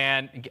 You're like,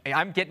 man,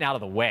 I'm getting out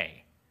of the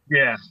way.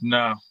 Yeah,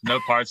 no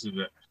parts of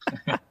it.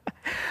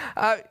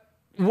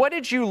 What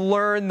did you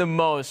learn the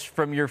most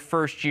from your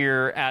first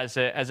year as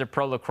a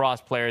pro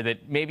lacrosse player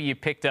that maybe you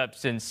picked up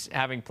since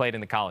having played in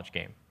the college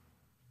game?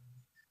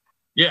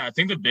 Yeah, I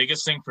think the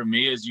biggest thing for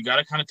me is you got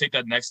to kind of take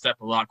that next step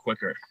a lot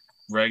quicker.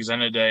 Right? Because at the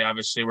end of the day,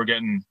 obviously, we're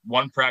getting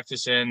one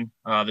practice in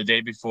the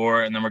day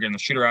before, and then we're getting the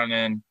shoot-around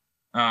in.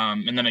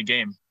 And then a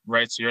game,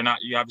 right? So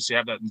you obviously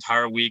have that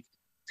entire week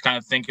to kind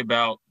of think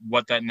about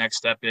what that next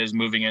step is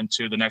moving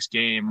into the next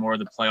game or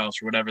the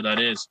playoffs or whatever that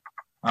is.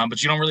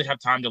 But you don't really have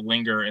time to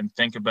linger and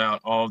think about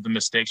all of the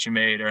mistakes you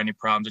made or any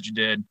problems that you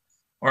did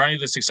or any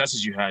of the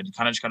successes you had. You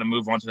kind of just got to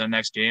move on to the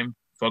next game,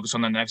 focus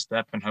on the next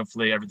step, and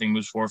hopefully everything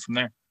moves forward from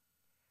there.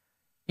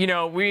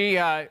 We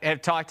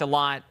have talked a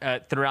lot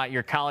throughout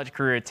your college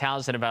career at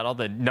Towson about all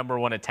the number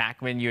one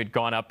attackmen you had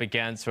gone up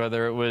against,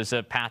 whether it was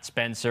a Pat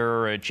Spencer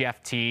or a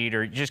Jeff Teed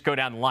or just go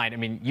down the line. I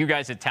mean, you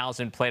guys at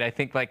Towson played, I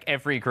think, like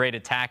every great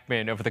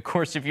attackman over the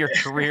course of your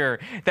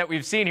career that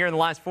we've seen here in the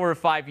last 4 or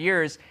 5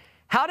 years.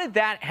 How did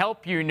that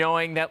help you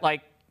knowing that,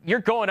 like, you're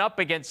going up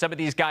against some of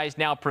these guys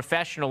now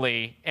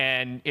professionally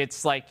and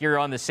it's like you're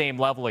on the same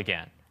level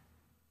again?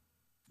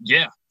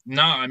 Yeah,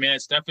 No, I mean,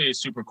 it's definitely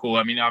super cool.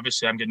 I mean,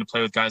 obviously, I'm getting to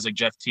play with guys like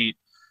Jeff Teat,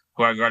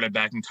 who I guarded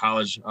back in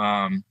college,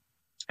 and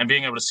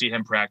being able to see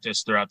him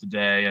practice throughout the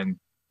day and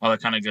all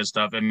that kind of good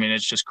stuff. I mean,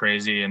 it's just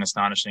crazy and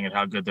astonishing at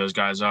how good those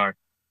guys are.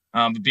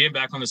 But being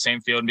back on the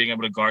same field and being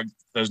able to guard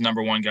those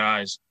number one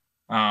guys,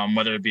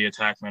 whether it be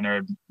Attackman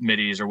or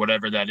middies or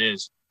whatever that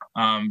is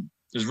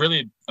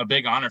really a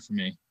big honor for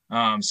me.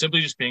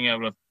 Simply just being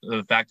able to,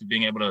 the fact of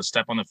being able to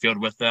step on the field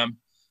with them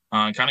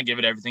and kind of give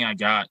it everything I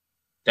got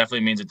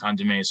definitely means a ton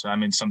to me. So I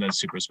mean, something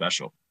super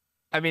special.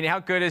 I mean, how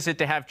good is it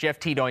to have Jeff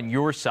Teat on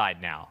your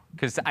side now?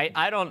 Because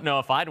I don't know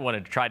if I'd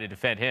want to try to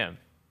defend him.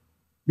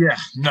 Yeah,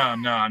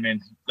 no. I mean,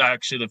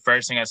 actually, the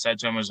first thing I said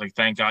to him was like,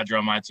 thank God you're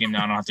on my team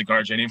now. I don't have to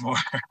guard you anymore.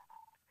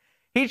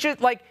 He's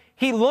just like,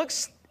 he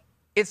looks,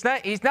 he's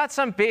not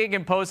some big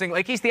imposing,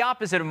 like he's the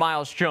opposite of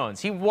Miles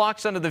Jones. He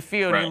walks onto the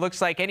field and he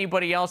looks like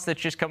anybody else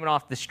that's just coming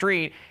off the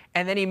street.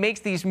 And then he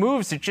makes these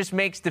moves that just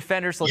makes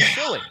defenders look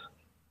silly.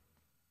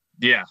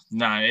 Yeah,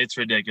 no, it's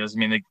ridiculous. I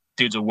mean, the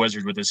dude's a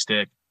wizard with his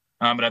stick.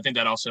 But I think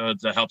that also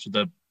helps with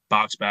the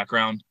box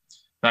background,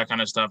 that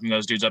kind of stuff. And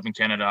those dudes up in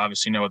Canada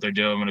obviously know what they're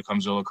doing when it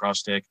comes to a lacrosse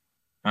stick.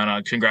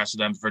 And congrats to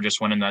them for just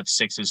winning that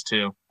sixes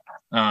too.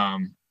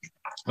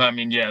 But I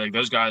mean, yeah, like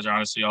those guys are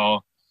honestly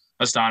all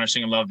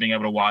astonishing and love being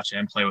able to watch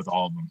and play with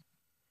all of them.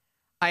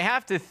 I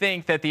have to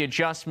think that the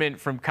adjustment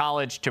from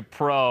college to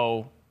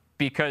pro,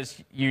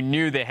 because you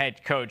knew the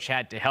head coach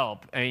had to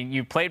help. I mean,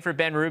 you played for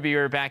Ben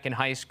Rubeor back in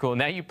high school.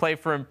 Now you play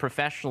for him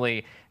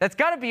professionally. That's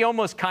got to be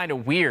almost kind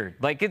of weird.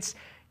 Like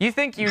you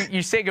think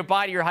you say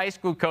goodbye to your high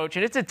school coach,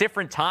 and it's a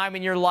different time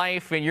in your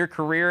life and your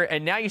career,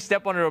 and now you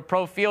step onto a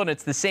pro field and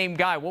it's the same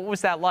guy. What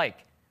was that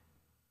like?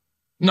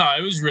 No,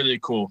 it was really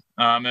cool.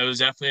 It was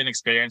definitely an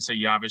experience that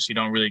you obviously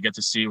don't really get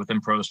to see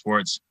within pro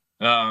sports.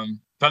 But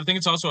I think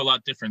it's also a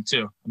lot different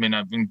too. I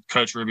mean,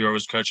 Coach Rubeor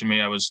was coaching me.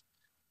 I was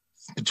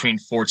between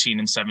 14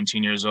 and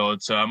 17 years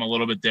old. So I'm a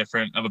little bit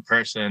different of a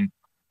person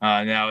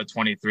now at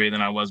 23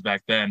 than I was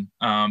back then.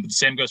 But the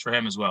same goes for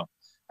him as well.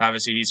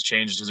 Obviously, he's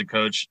changed as a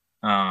coach,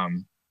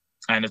 and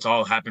it's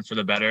all happened for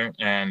the better.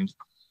 And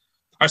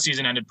our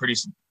season ended pretty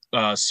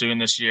soon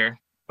this year.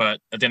 But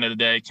at the end of the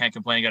day, can't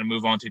complain. You got to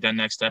move on to that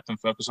next step and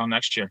focus on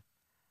next year.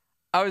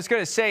 I was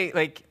going to say,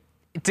 like,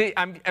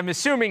 I'm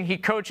assuming he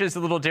coaches a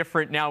little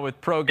different now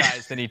with pro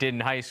guys than he did in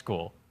high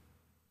school.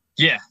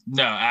 Yeah,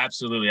 no,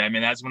 absolutely. I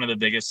mean, that's one of the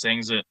biggest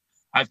things that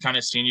I've kind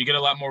of seen. You get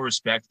a lot more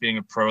respect being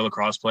a pro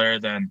lacrosse player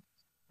than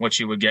what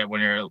you would get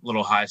when you're a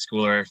little high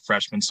schooler,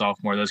 freshman,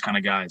 sophomore, those kind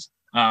of guys.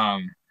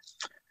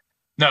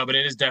 No, but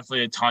it is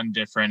definitely a ton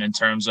different in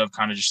terms of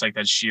kind of just like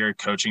that sheer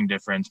coaching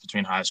difference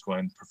between high school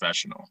and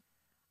professional.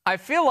 I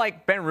feel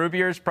like Ben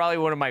Rubeor is probably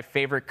one of my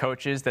favorite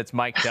coaches that's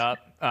mic'd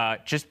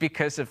up, just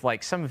because of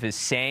like some of his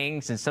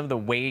sayings and some of the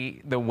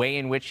way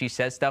in which he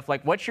says stuff.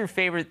 Like, what's your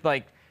favorite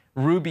like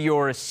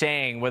Rubeor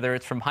saying, whether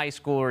it's from high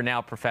school or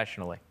now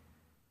professionally?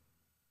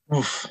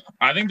 Oof.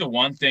 I think the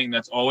one thing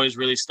that's always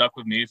really stuck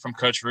with me from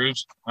Coach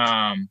Rubes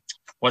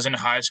was in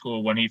high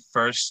school when he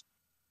first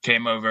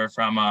came over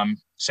from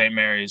St.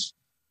 Mary's.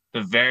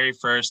 The very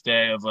first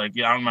day of I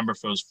don't remember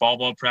if it was fall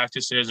ball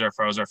practices or if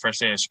it was our first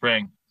day of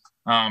spring.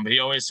 But he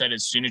always said,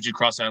 as soon as you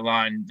cross that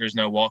line, there's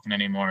no walking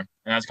anymore. And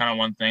that's kind of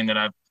one thing that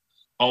I've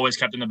always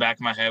kept in the back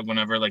of my head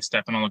whenever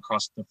stepping on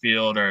across the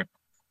field or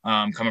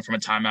coming from a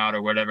timeout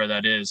or whatever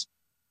that is.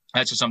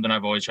 That's just something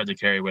I've always tried to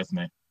carry with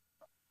me.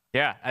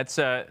 Yeah, that's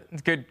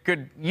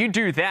good. You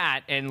do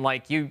that, and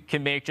you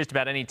can make just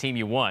about any team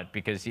you want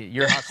because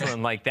you're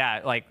hustling like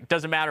that. Like,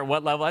 doesn't matter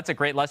what level. That's a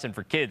great lesson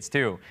for kids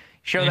too.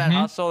 Show that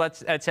hustle. That's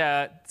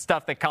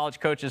stuff that college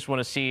coaches want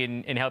to see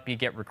and help you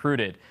get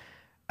recruited.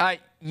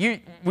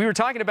 We were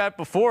talking about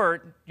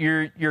before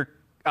your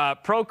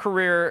pro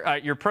career,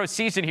 your pro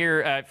season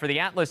here for the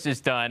Atlas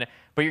is done,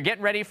 but you're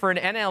getting ready for an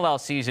NLL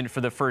season for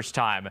the first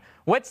time.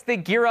 What's the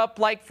gear up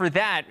like for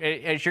that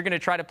as you're going to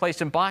try to play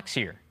some box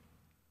here?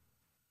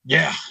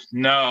 Yeah,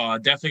 no, I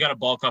definitely got to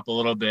bulk up a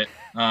little bit.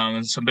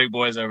 Some big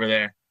boys over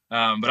there.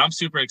 But I'm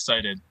super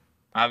excited.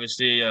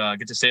 Obviously,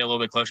 get to stay a little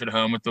bit closer to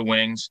home with the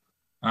Wings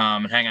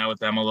and hang out with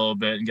them a little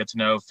bit and get to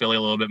know Philly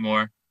a little bit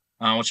more,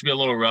 which would be a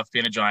little rough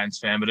being a Giants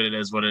fan, but it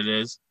is what it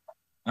is.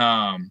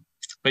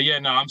 But, yeah,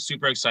 no, I'm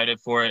super excited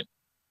for it.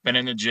 Been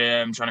in the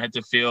gym, trying to hit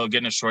the field,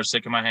 getting a short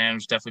stick in my hand,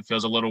 which definitely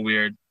feels a little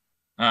weird.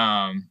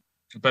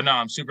 But, no,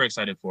 I'm super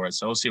excited for it,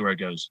 so we'll see where it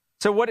goes.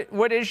 So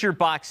what is your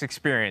box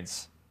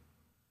experience?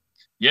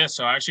 Yeah,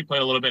 so I actually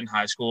played a little bit in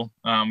high school.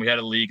 We had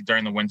a league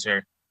during the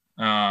winter.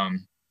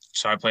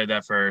 So I played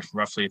that for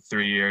roughly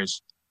 3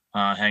 years,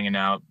 hanging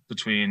out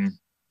between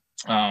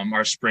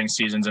our spring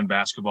seasons and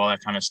basketball, that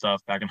kind of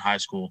stuff back in high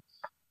school.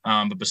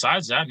 But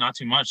besides that, not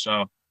too much.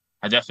 So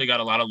I definitely got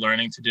a lot of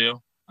learning to do.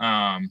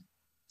 And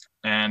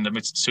I'm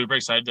super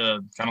excited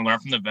to kind of learn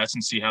from the vets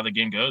and see how the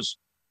game goes.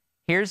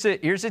 Here's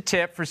a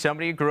tip for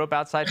somebody who grew up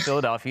outside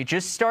Philadelphia.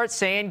 Just start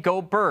saying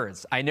 "Go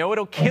Birds." I know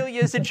it'll kill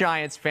you as a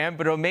Giants fan,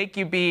 but it'll make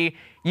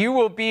you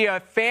will be a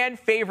fan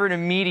favorite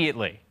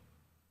immediately.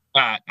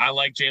 I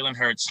like Jalen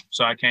Hurts,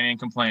 so I can't even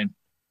complain.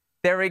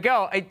 There we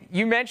go.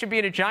 You mentioned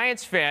being a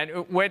Giants fan.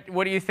 What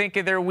do you think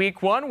of their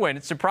Week 1 win?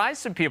 It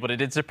surprised some people.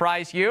 Did it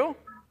surprise you?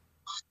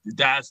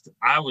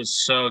 I was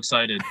so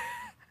excited.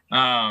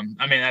 I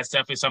mean, that's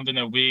definitely something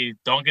that we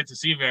don't get to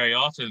see very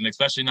often,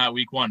 especially not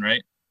Week 1,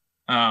 right?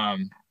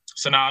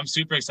 So now I'm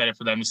super excited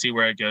for them to see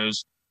where it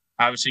goes.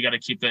 Obviously, got to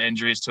keep the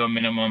injuries to a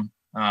minimum,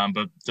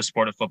 but the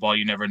sport of football,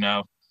 you never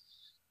know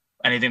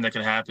anything that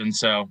could happen.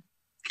 So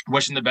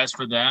wishing the best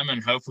for them,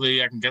 and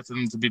hopefully I can get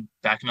them to be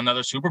back in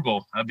another Super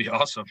Bowl. That'd be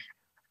awesome.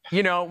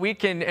 You know, we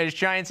can, as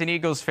Giants and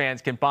Eagles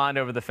fans, can bond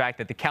over the fact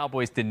that the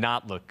Cowboys did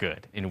not look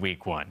good in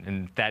Week 1,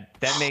 and that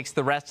makes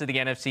the rest of the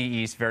NFC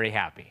East very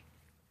happy.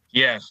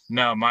 Yeah,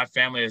 no, my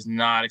family is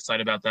not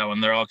excited about that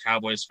one. They're all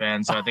Cowboys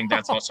fans, so I think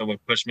that's also what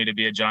pushed me to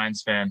be a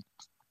Giants fan.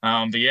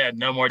 But yeah,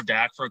 no more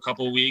Dak for a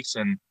couple of weeks,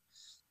 and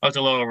it was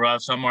a little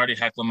rough, so I'm already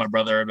heckling my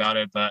brother about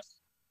it, but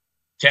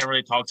can't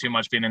really talk too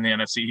much being in the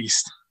NFC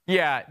East.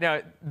 Yeah,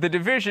 no, the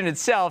division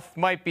itself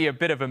might be a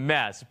bit of a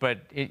mess, but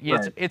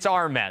it's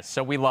our mess,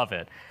 so we love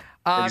it.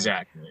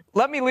 Exactly.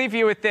 Let me leave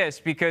you with this,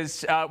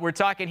 because we're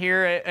talking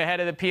here ahead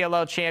of the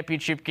PLL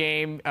Championship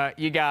game.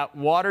 You got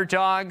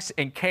Waterdogs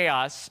and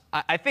Chaos.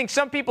 I think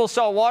some people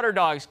saw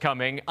Waterdogs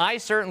coming. I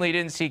certainly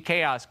didn't see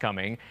Chaos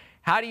coming.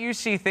 How do you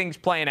see things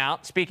playing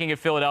out, speaking of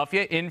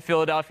Philadelphia, in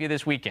Philadelphia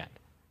this weekend?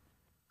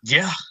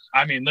 Yeah,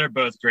 I mean, they're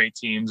both great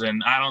teams,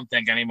 and I don't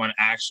think anyone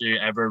actually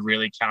ever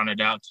really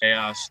counted out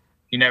Chaos.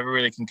 You never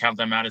really can count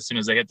them out as soon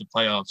as they hit the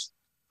playoffs.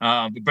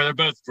 But they're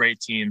both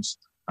great teams,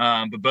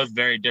 but both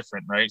very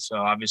different, right? So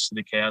obviously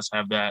the Chaos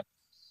have that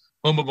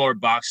a little bit more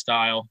box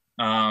style,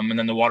 and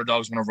then the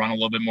Waterdogs want to run a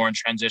little bit more in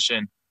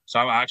transition. So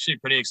I'm actually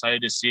pretty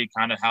excited to see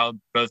kind of how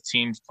both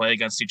teams play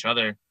against each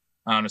other,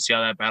 to see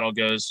how that battle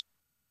goes.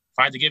 If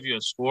I had to give you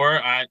a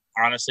score, I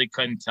honestly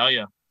couldn't tell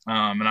you.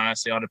 And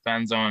honestly, it all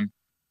depends on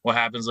what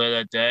happens later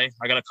that day.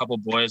 I got a couple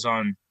boys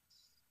on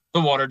the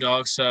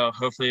Waterdogs, so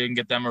hopefully we can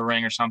get them a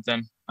ring or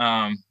something.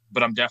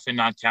 But I'm definitely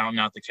not counting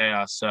out the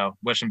Chaos. So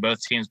wishing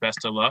both teams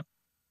best of luck.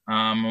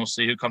 We'll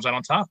see who comes out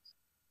on top.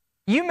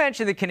 You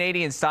mentioned the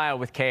Canadian style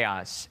with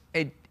Chaos.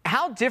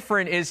 How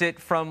different is it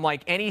from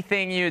like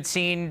anything you had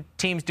seen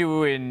teams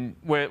do in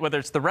whether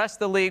it's the rest of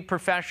the league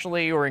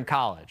professionally or in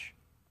college?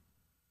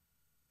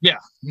 Yeah,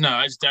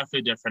 no, it's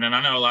definitely different. And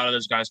I know a lot of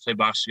those guys play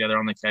box together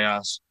on the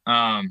Chaos.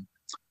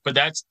 But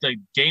that's the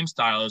game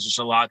style is just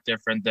a lot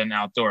different than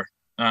outdoor.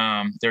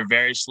 They're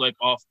very slick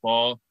off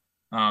ball.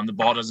 The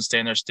ball doesn't stay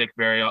in their stick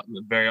very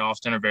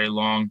often or very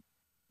long.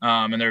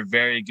 And they're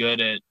very good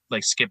at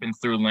like skipping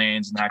through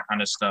lanes and that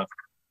kind of stuff.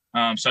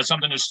 So that's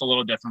something just a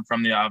little different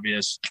from the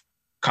obvious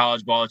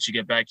college ball that you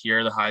get back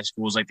here, the high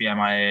schools like the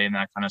MIA and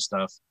that kind of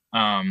stuff.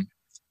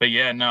 But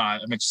yeah, no,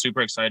 I'm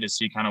super excited to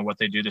see kind of what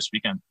they do this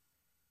weekend.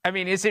 I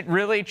mean, is it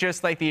really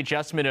just like the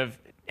adjustment of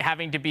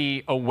having to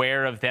be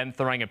aware of them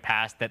throwing a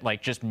pass that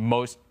like just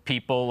most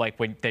people like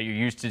when that you're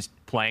used to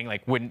playing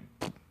like wouldn't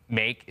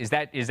make? Is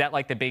that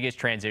like the biggest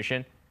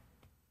transition?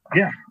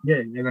 Yeah.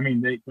 And I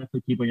mean, they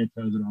definitely keep on your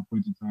toes at all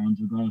points in time,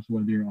 regardless of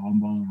whether you're on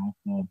ball or off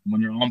ball.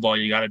 When you're on ball,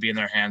 you got to be in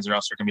their hands, or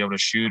else they're gonna be able to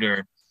shoot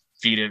or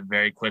feed it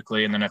very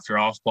quickly. And then if you're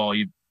off ball,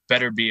 you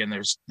better be in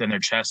their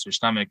chest or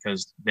stomach,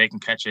 because they can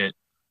catch it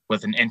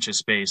with an inch of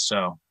space.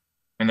 So,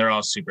 and they're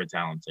all super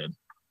talented.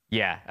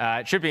 Yeah,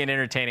 it should be an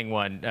entertaining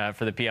one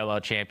for the PLL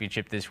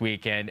Championship this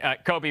weekend.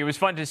 Koby, it was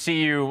fun to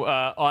see you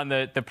on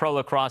the pro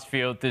lacrosse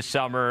field this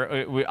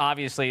summer. We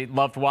obviously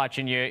loved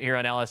watching you here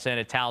on LSN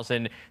at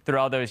Towson through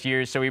all those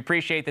years, so we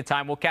appreciate the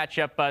time. We'll catch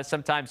up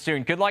sometime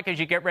soon. Good luck as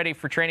you get ready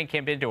for training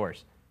camp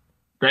indoors.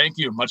 Thank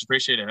you. Much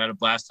appreciated. I had a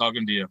blast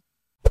talking to you.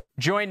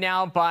 Joined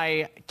now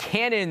by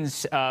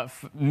Cannon's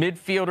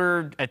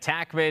midfielder,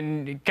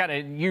 attackman, kind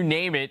of you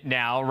name it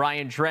now,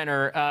 Ryan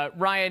Drenner.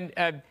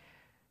 Ryan,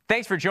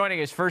 thanks for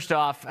joining us. First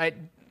off,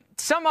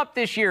 sum up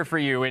this year for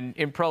you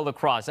in pro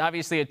lacrosse.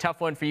 Obviously a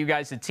tough one for you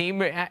guys, the team.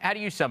 How do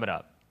you sum it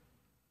up?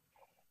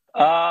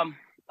 I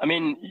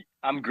mean,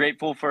 I'm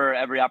grateful for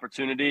every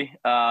opportunity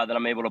that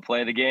I'm able to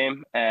play the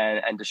game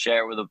and to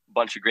share it with a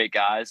bunch of great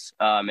guys.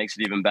 Makes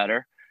it even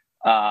better.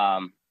 I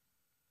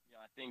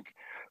think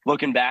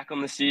looking back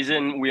on the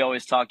season, we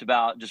always talked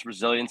about just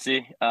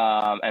resiliency.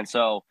 And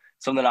so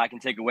something I can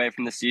take away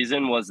from the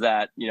season was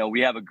that,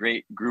 we have a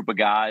great group of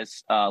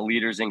guys,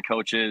 leaders and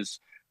coaches,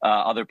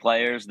 other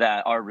players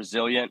that are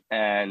resilient.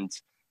 And,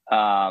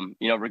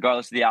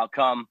 regardless of the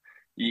outcome,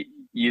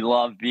 you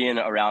love being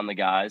around the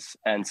guys.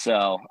 And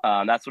so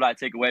that's what I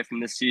take away from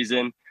this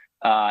season.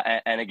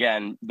 And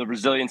again, the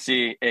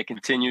resiliency, it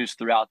continues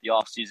throughout the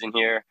off season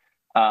here.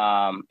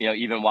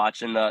 Even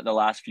watching the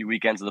last few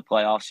weekends of the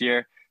playoffs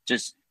here,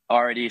 just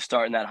already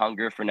starting that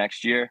hunger for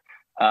next year.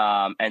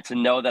 And to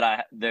know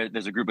that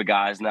there's a group of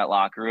guys in that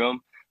locker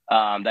room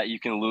that you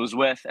can lose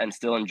with and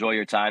still enjoy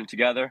your time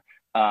together.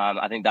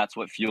 I think that's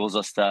what fuels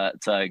us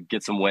to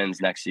get some wins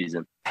next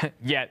season.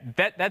 Yeah,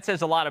 that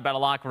says a lot about a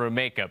locker room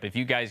makeup. If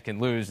you guys can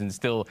lose and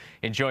still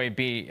enjoy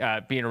being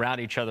around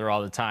each other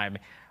all the time.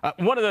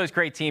 One of those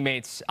great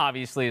teammates,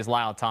 obviously, is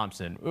Lyle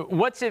Thompson.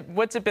 What's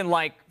it been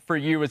like for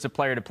you as a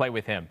player to play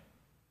with him?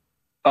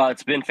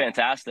 It's been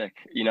fantastic.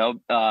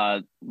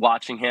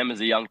 Watching him as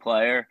a young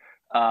player.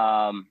 When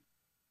I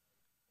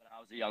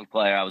was a young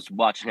player, I was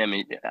watching him.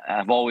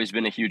 I've always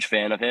been a huge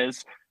fan of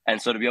his,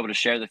 and so to be able to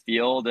share the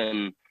field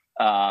and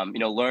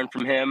learn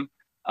from him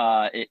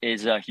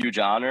is a huge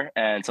honor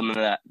and something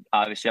that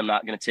obviously I'm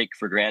not going to take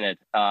for granted.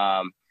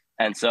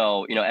 And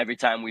so every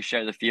time we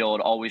share the field,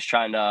 always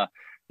trying to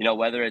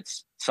whether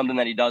it's something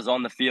that he does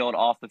on the field,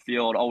 off the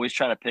field, always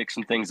trying to pick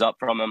some things up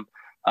from him.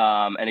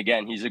 And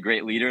again, he's a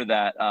great leader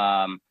that,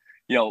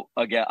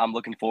 again, I'm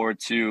looking forward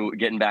to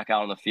getting back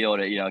out on the field.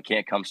 It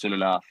can't come soon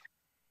enough.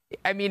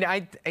 I mean,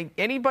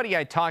 anybody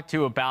I talk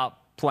to about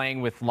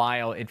playing with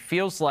Lyle, it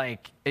feels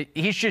like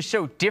he's just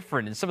so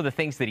different in some of the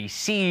things that he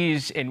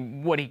sees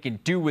and what he can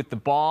do with the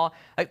ball.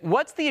 Like,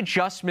 what's the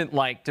adjustment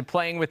like to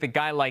playing with a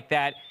guy like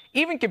that,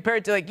 even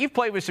compared to, like, you've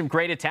played with some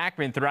great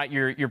attackmen throughout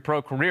your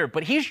pro career,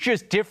 but he's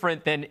just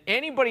different than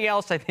anybody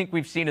else I think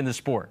we've seen in the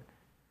sport.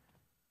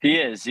 He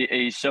is.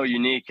 He's so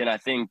unique, and I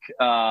think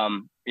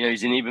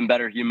he's an even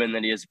better human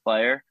than he is a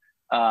player.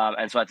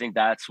 And so I think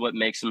that's what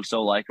makes him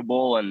so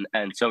likable and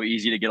so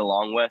easy to get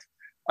along with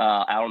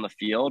out on the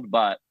field.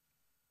 But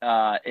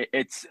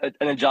it's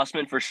an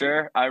adjustment for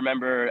sure. I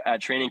remember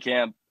at training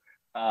camp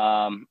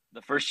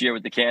the first year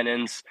with the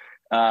Cannons,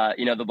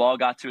 the ball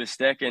got to his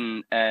stick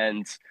and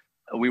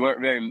we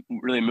weren't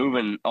really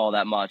moving all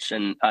that much.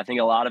 And I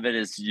think a lot of it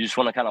is you just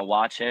want to kind of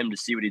watch him to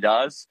see what he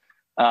does.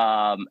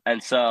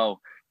 And so,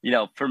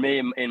 for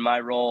me in my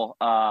role,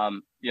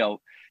 to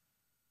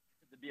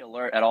be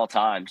alert at all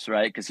times,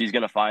 right? Because he's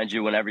going to find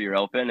you whenever you're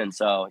open. And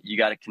so you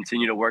got to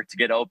continue to work to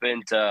get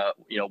open, to,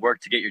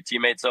 work to get your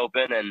teammates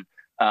open,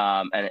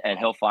 and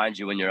he'll find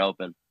you when you're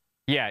open.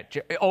 Yeah,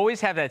 always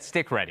have that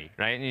stick ready,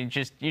 right? And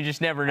you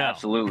just never know.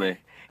 Absolutely.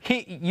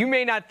 You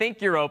may not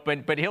think you're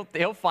open, but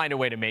he'll find a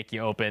way to make you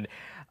open.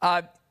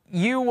 Where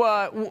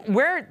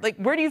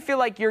do you feel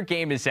like your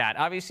game is at?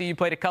 Obviously, you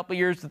played a couple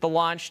years at the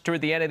Launch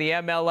toward the end of the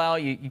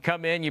MLL. You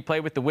come in, you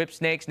play with the Whip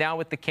Snakes, now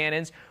with the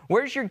Cannons.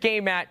 Where's your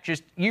game at,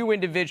 just you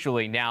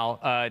individually now,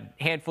 a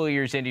handful of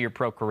years into your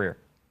pro career?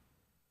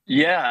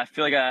 Yeah, I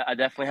feel like I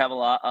definitely have a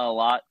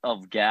lot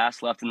of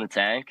gas left in the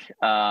tank.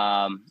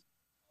 I've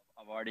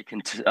already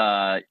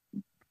continued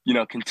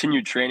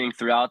training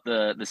throughout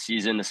the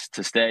season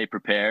to stay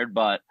prepared,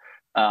 but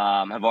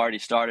have already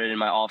started in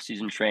my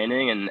off-season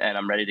training, and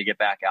I'm ready to get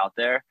back out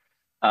there.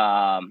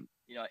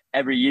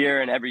 Every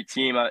year and every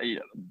team, I've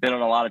been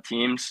on a lot of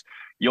teams.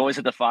 You always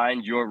have to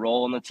find your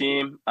role in the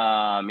team.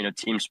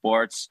 Team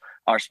sports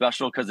are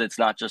special because it's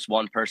not just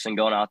one person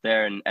going out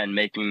there and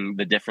making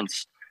the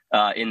difference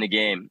in the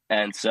game.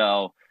 And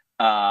so,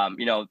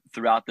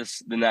 throughout the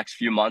next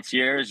few months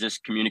here is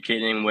just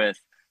communicating with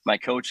my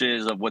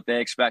coaches of what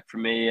they expect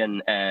from me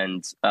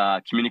and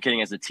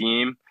communicating as a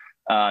team.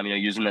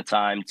 Using the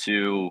time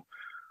to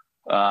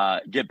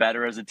get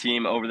better as a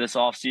team over this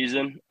off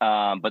season,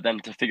 but then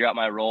to figure out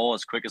my role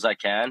as quick as I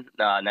can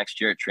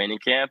next year at training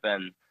camp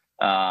and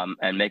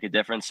make a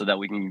difference so that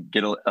we can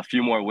get a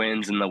few more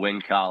wins in the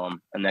win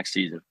column next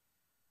season.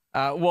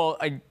 Well,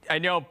 I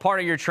know part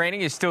of your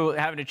training is still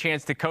having a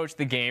chance to coach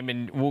the game,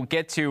 and we'll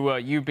get to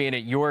you being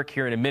at York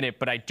here in a minute,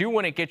 but I do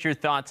want to get your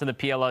thoughts on the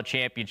PLL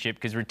Championship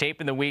because we're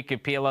taping the week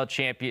of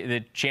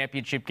the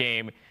championship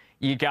game.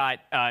 You got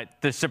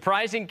the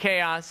surprising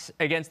chaos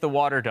against the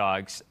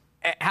Waterdogs.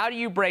 How do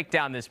you break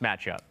down this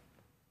matchup?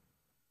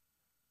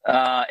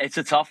 It's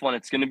a tough one.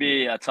 It's going to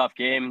be a tough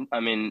game. I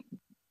mean,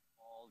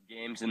 all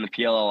games in the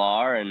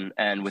PLLR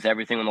and with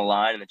everything on the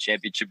line in the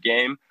championship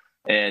game,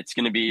 it's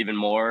going to be even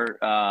more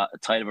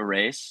tight of a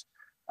race.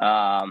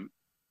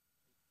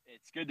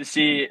 It's good to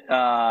see,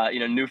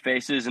 new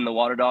faces in the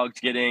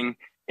Waterdogs getting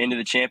into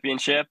the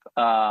championship.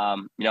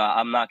 I'm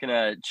not going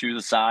to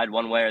choose a side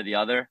one way or the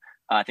other.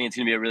 I think it's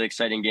going to be a really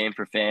exciting game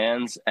for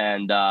fans,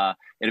 and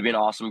it'll be an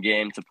awesome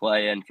game to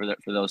play in for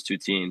those two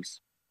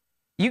teams.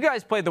 You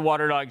guys played the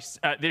Waterdogs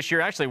this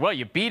year. Actually, well,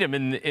 you beat them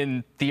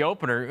in the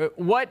opener.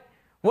 What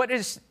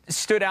has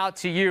stood out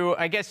to you,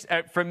 I guess,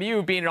 from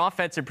you being an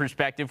offensive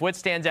perspective, what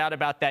stands out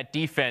about that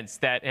defense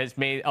that has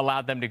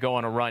allowed them to go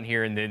on a run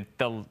here in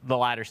the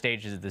latter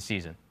stages of the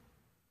season?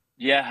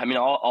 Yeah, I mean,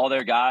 all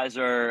their guys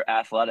are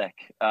athletic.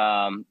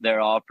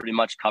 They're all pretty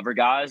much cover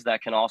guys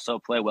that can also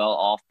play well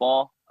off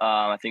ball.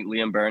 I think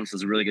Liam Burns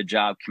does a really good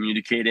job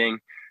communicating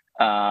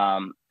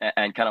and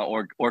kind of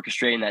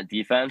orchestrating that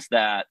defense,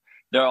 that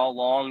they're all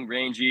long,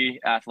 rangy,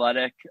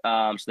 athletic,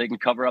 so they can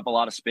cover up a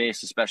lot of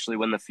space, especially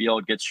when the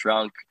field gets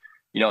shrunk,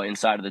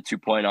 inside of the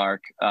 2-point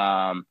arc.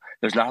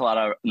 There's not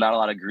a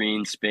lot of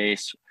green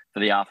space for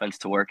the offense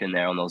to work in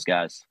there on those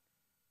guys.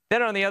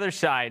 Then on the other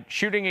side,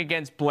 shooting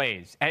against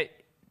Blaze.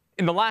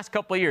 In the last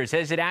couple of years,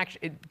 has it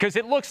actually, because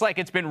it looks like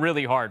it's been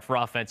really hard for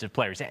offensive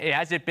players.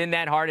 Has it been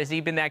that hard? Has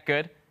he been that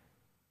good?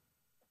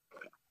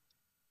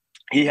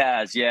 He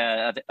has,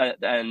 yeah.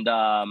 And,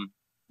 Blaze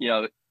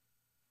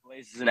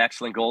is an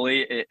excellent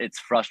goalie. It's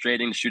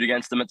frustrating to shoot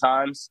against him at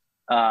times,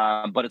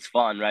 but it's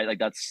fun, right? Like,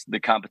 that's the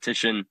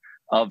competition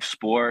of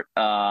sport.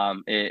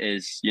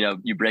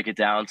 You break it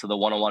down to the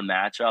one-on-one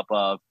matchup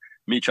of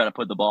me trying to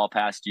put the ball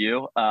past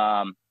you.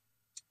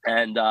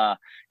 And,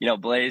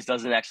 Blaze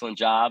does an excellent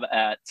job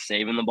at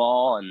saving the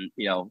ball and,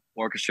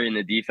 orchestrating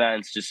the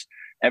defense, just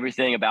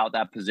everything about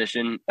that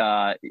position.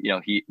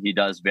 He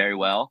does very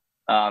well.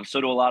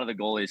 So do a lot of the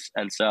goalies.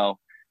 And so,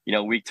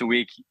 week to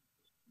week,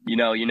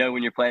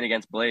 when you're playing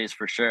against Blaze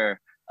for sure.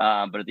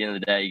 But at the end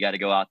of the day, you got to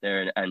go out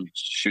there and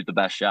shoot the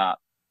best shot.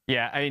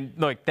 Yeah, I mean,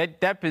 look,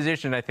 that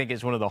position I think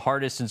is one of the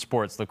hardest in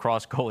sports,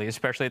 lacrosse goalie,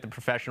 especially at the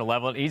professional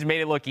level. He's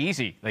made it look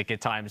easy, like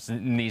at times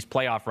in these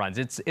playoff runs.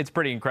 It's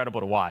pretty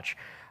incredible to watch.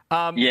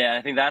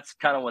 I think that's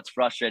kind of what's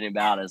frustrating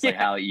about it, is like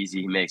how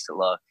easy he makes it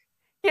look.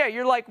 Yeah,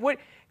 you're like, what?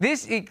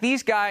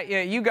 These guys,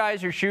 you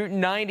guys are shooting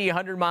 90,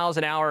 100 miles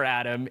an hour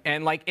at him,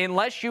 and like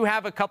unless you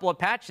have a couple of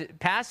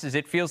passes,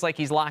 it feels like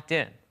he's locked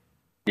in.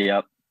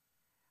 Yep.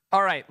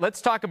 All right,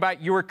 let's talk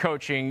about your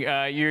coaching.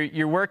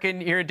 You're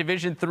working here at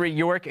Division III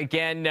York.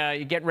 Again,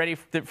 you're getting ready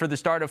for the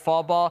start of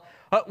fall ball.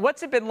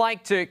 What's it been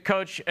like to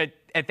coach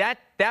at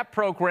that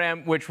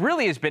program, which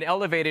really has been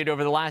elevated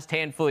over the last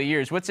handful of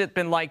years? What's it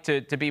been like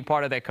to be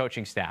part of that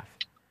coaching staff?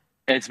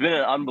 It's been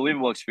an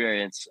unbelievable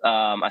experience.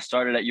 I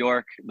started at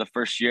York the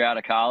first year out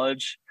of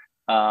college.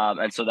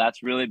 And so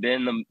that's really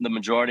been the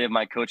majority of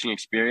my coaching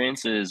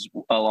experience is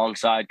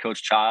alongside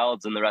Coach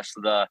Childs and the rest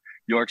of the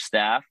York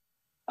staff.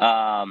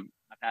 I've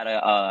had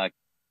a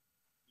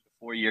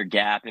 4-year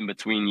gap in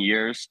between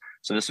years.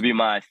 So this will be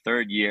my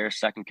third year,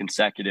 second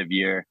consecutive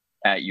year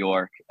at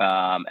York.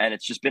 And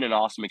it's just been an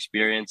awesome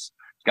experience.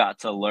 Got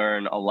to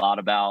learn a lot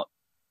about,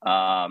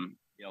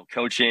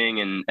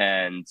 coaching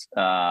and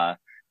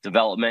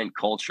development,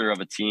 culture of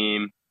a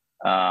team.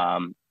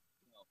 I'm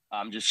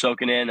just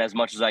soaking in as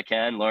much as I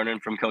can,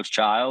 learning from Coach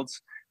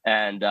Childs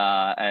and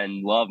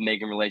love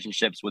making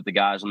relationships with the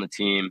guys on the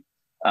team.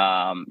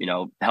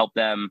 Help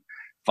them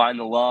find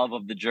the love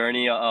of the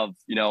journey of,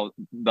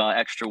 the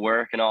extra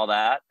work and all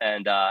that.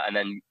 And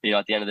then,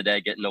 at the end of the day,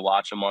 getting to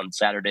watch them on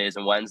Saturdays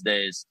and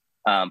Wednesdays,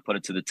 put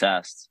it to the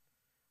test.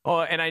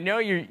 Oh, and I know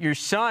your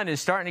son is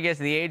starting to get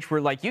to the age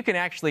where, like, you can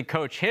actually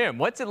coach him.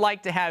 What's it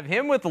like to have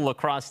him with the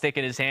lacrosse stick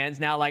in his hands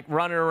now, like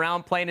running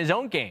around playing his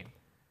own game?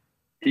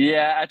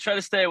 Yeah, I try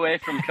to stay away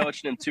from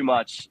coaching him too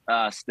much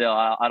still.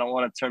 I don't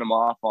want to turn him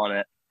off on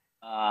it.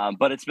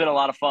 But it's been a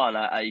lot of fun.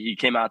 He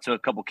came out to a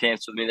couple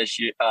camps with me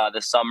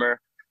this summer.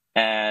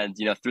 And,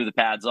 threw the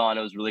pads on.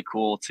 It was really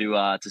cool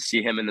to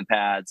see him in the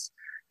pads.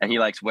 And he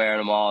likes wearing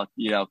them all,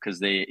 because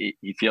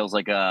he feels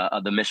like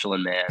the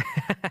Michelin man.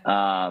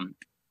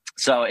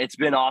 So it's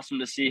been awesome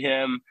to see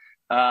him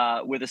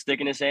with a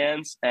stick in his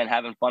hands and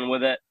having fun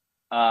with it.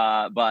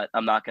 But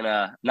I'm not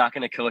gonna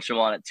coach him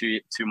on it too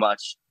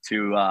much,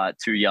 too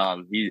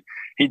young. He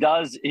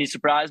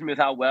surprised me with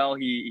how well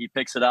he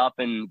picks it up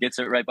and gets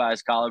it right by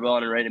his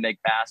collarbone and ready to make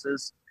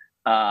passes.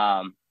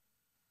 I'm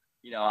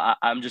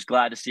just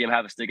glad to see him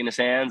have a stick in his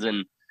hands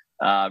and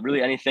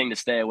really anything to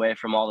stay away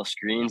from all the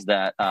screens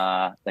that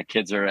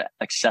kids are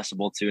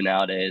accessible to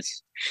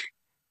nowadays.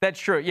 That's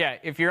true. Yeah.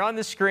 If you're on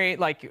the screen,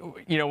 like,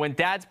 when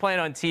dad's playing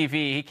on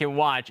TV, he can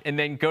watch and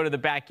then go to the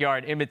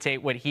backyard,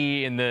 imitate what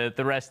he and the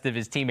rest of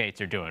his teammates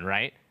are doing,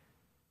 right?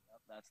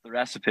 That's the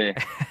recipe.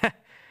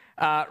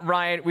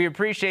 Ryan, we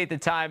appreciate the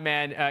time,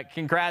 man.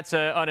 Congrats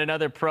on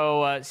another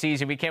pro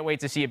season. We can't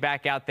wait to see you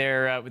back out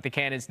there with the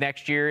Cannons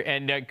next year.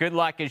 And good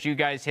luck as you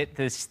guys hit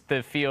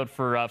the field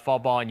for fall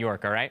ball in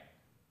York, all right?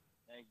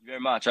 Thank you very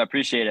much. I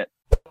appreciate it.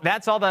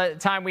 That's all the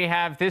time we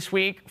have this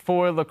week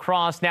for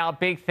lacrosse. Now,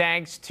 big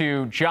thanks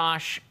to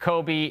Josh,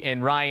 Koby,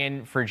 and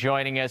Ryan for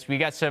joining us. We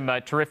got some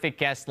terrific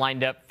guests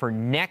lined up for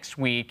next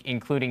week,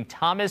 including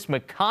Thomas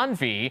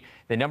McConvey,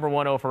 the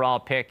 #1 overall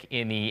pick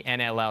in the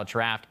NLL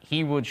draft.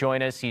 He will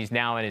join us. He's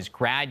now in his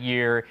grad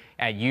year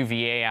at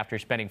UVA after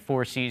spending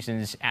 4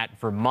 seasons at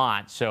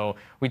Vermont. So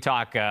we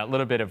talk a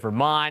little bit of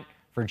Vermont,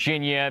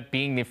 Virginia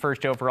being the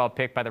first overall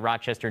pick by the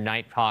Rochester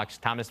Nighthawks.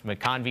 Thomas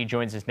McConvey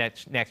joins us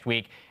next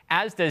week,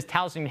 as does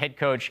Towson head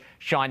coach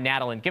Sean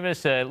Nadalin. Give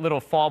us a little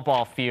fall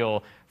ball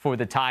feel for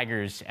the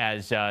Tigers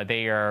as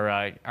they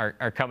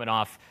are coming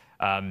off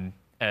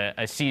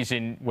a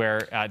season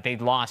where they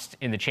lost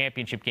in the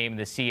championship game in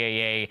the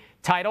CAA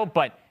title,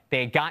 but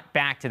they got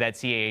back to that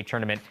CAA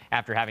tournament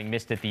after having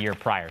missed it the year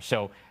prior.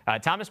 So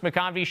Thomas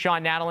McConvey,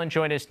 Sean Nadalin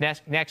join us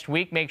next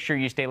week. Make sure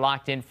you stay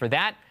locked in for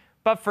that.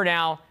 But for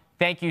now,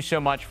 thank you so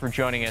much for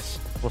joining us.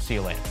 We'll see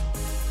you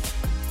later.